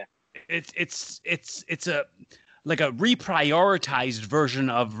 Yeah. It's reprioritized version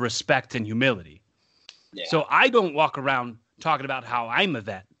of respect and humility. Yeah. So I don't walk around talking about how I'm a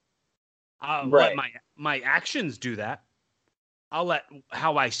vet. I'll let my actions do that. I'll let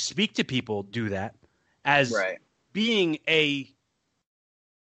how I speak to people do that. As being a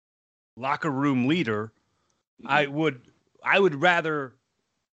locker room leader, I would rather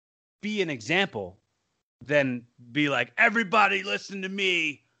be an example than be like, everybody listen to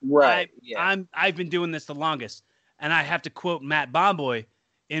me. Right. I've been doing this the longest. And I have to quote Matt Bomboy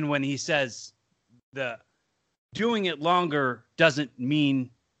in when he says the doing it longer doesn't mean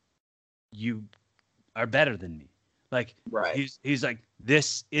you are better than me. Like he's like,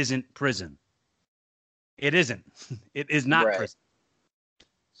 this isn't prison. It isn't. It is not prison.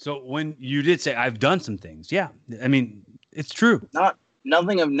 So when you did say I've done some things, yeah, I mean it's true.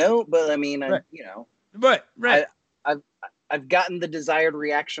 Nothing of note, but I mean, Right. I've gotten the desired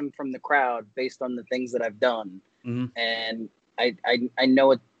reaction from the crowd based on the things that I've done, and I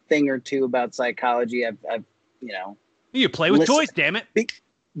know a thing or two about psychology. I've you play with toys, damn it.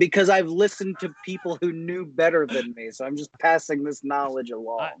 Because I've listened to people who knew better than me, so I'm just passing this knowledge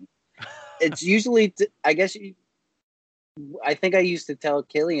along. It's usually, I think I used to tell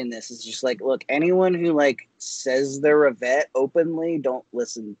Killian this. It's just like, look, anyone who like says they're a vet openly, don't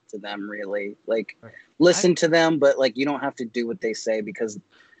listen to them really. Like, listen to them, but like you don't have to do what they say because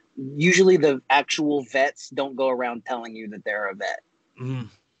usually the actual vets don't go around telling you that they're a vet. Mm-hmm.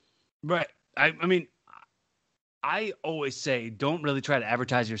 Right. I mean, I always say don't really try to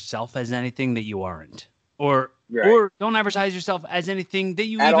advertise yourself as anything that you aren't, or don't advertise yourself as anything that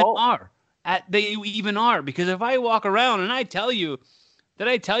you even are. Because if I walk around and I tell you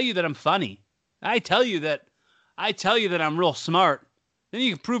that I'm funny, I tell you that I'm real smart, then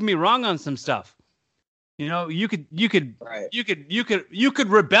you can prove me wrong on some stuff. You know, you could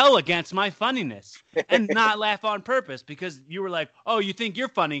rebel against my funniness and not laugh on purpose because you were like, oh, you think you're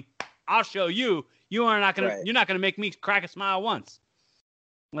funny? I'll show you. You're not gonna make me crack a smile once.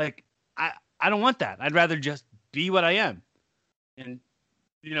 Like I don't want that. I'd rather just be what I am. And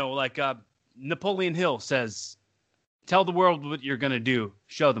like Napoleon Hill says, tell the world what you're gonna do.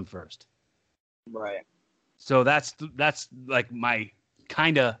 Show them first. Right. So that's like my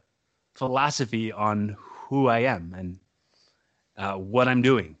kind of philosophy on who I am and what I'm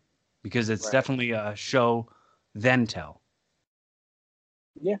doing, because it's definitely a show then tell.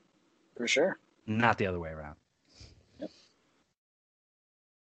 Yeah, for sure. Not the other way around. Yep.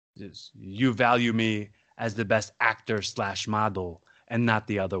 You value me as the best actor / model and not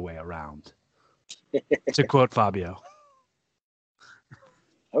the other way around. To quote Fabio.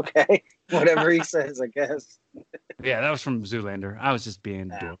 Okay. Whatever he says, I guess. Yeah, that was from Zoolander. I was just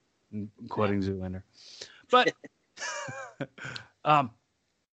being quoting Zoolander. But I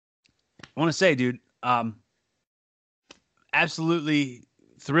want to say, dude, absolutely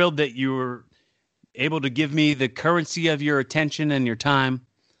thrilled that you were able to give me the currency of your attention and your time.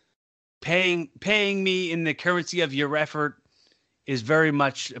 Paying me in the currency of your effort is very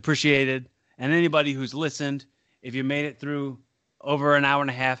much appreciated. And anybody who's listened, if you made it through over an hour and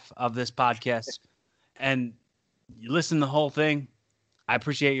a half of this podcast and you listen to the whole thing, I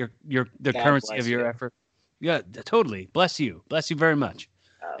appreciate the currency of your effort. Yeah, totally. Bless you very much.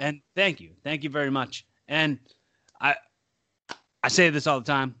 And thank you very much. And I say this all the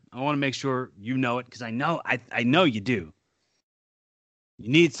time. I want to make sure you know it because I know you do. You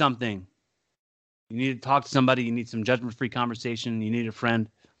need something. You need to talk to somebody. You need some judgment-free conversation. You need a friend.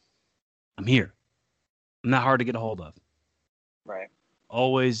 I'm here. I'm not hard to get a hold of. Right.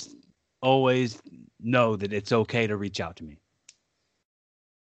 Always know that it's okay to reach out to me.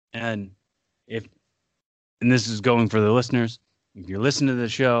 And this is going for the listeners, if you're listening to the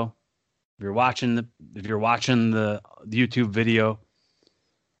show, if you're watching the YouTube video,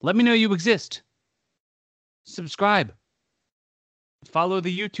 let me know you exist. Subscribe. Follow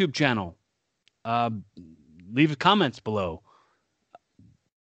the YouTube channel. Leave comments below.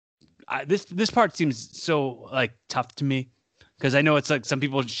 This part seems so like tough to me because I know it's like some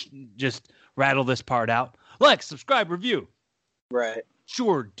people just rattle this part out. Like, subscribe, review. Right.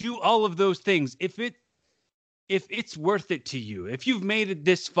 Sure, do all of those things if it's worth it to you. If you've made it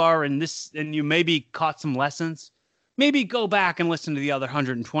this far and you maybe caught some lessons, maybe go back and listen to the other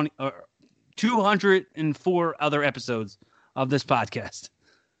 120 or 204 other episodes of this podcast.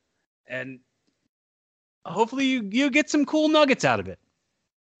 And hopefully you get some cool nuggets out of it.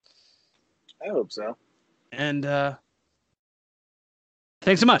 I hope so. And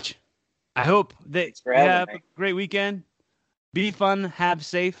thanks so much. I hope that you have a great weekend. Be fun, have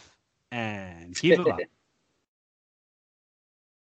safe, and keep it up.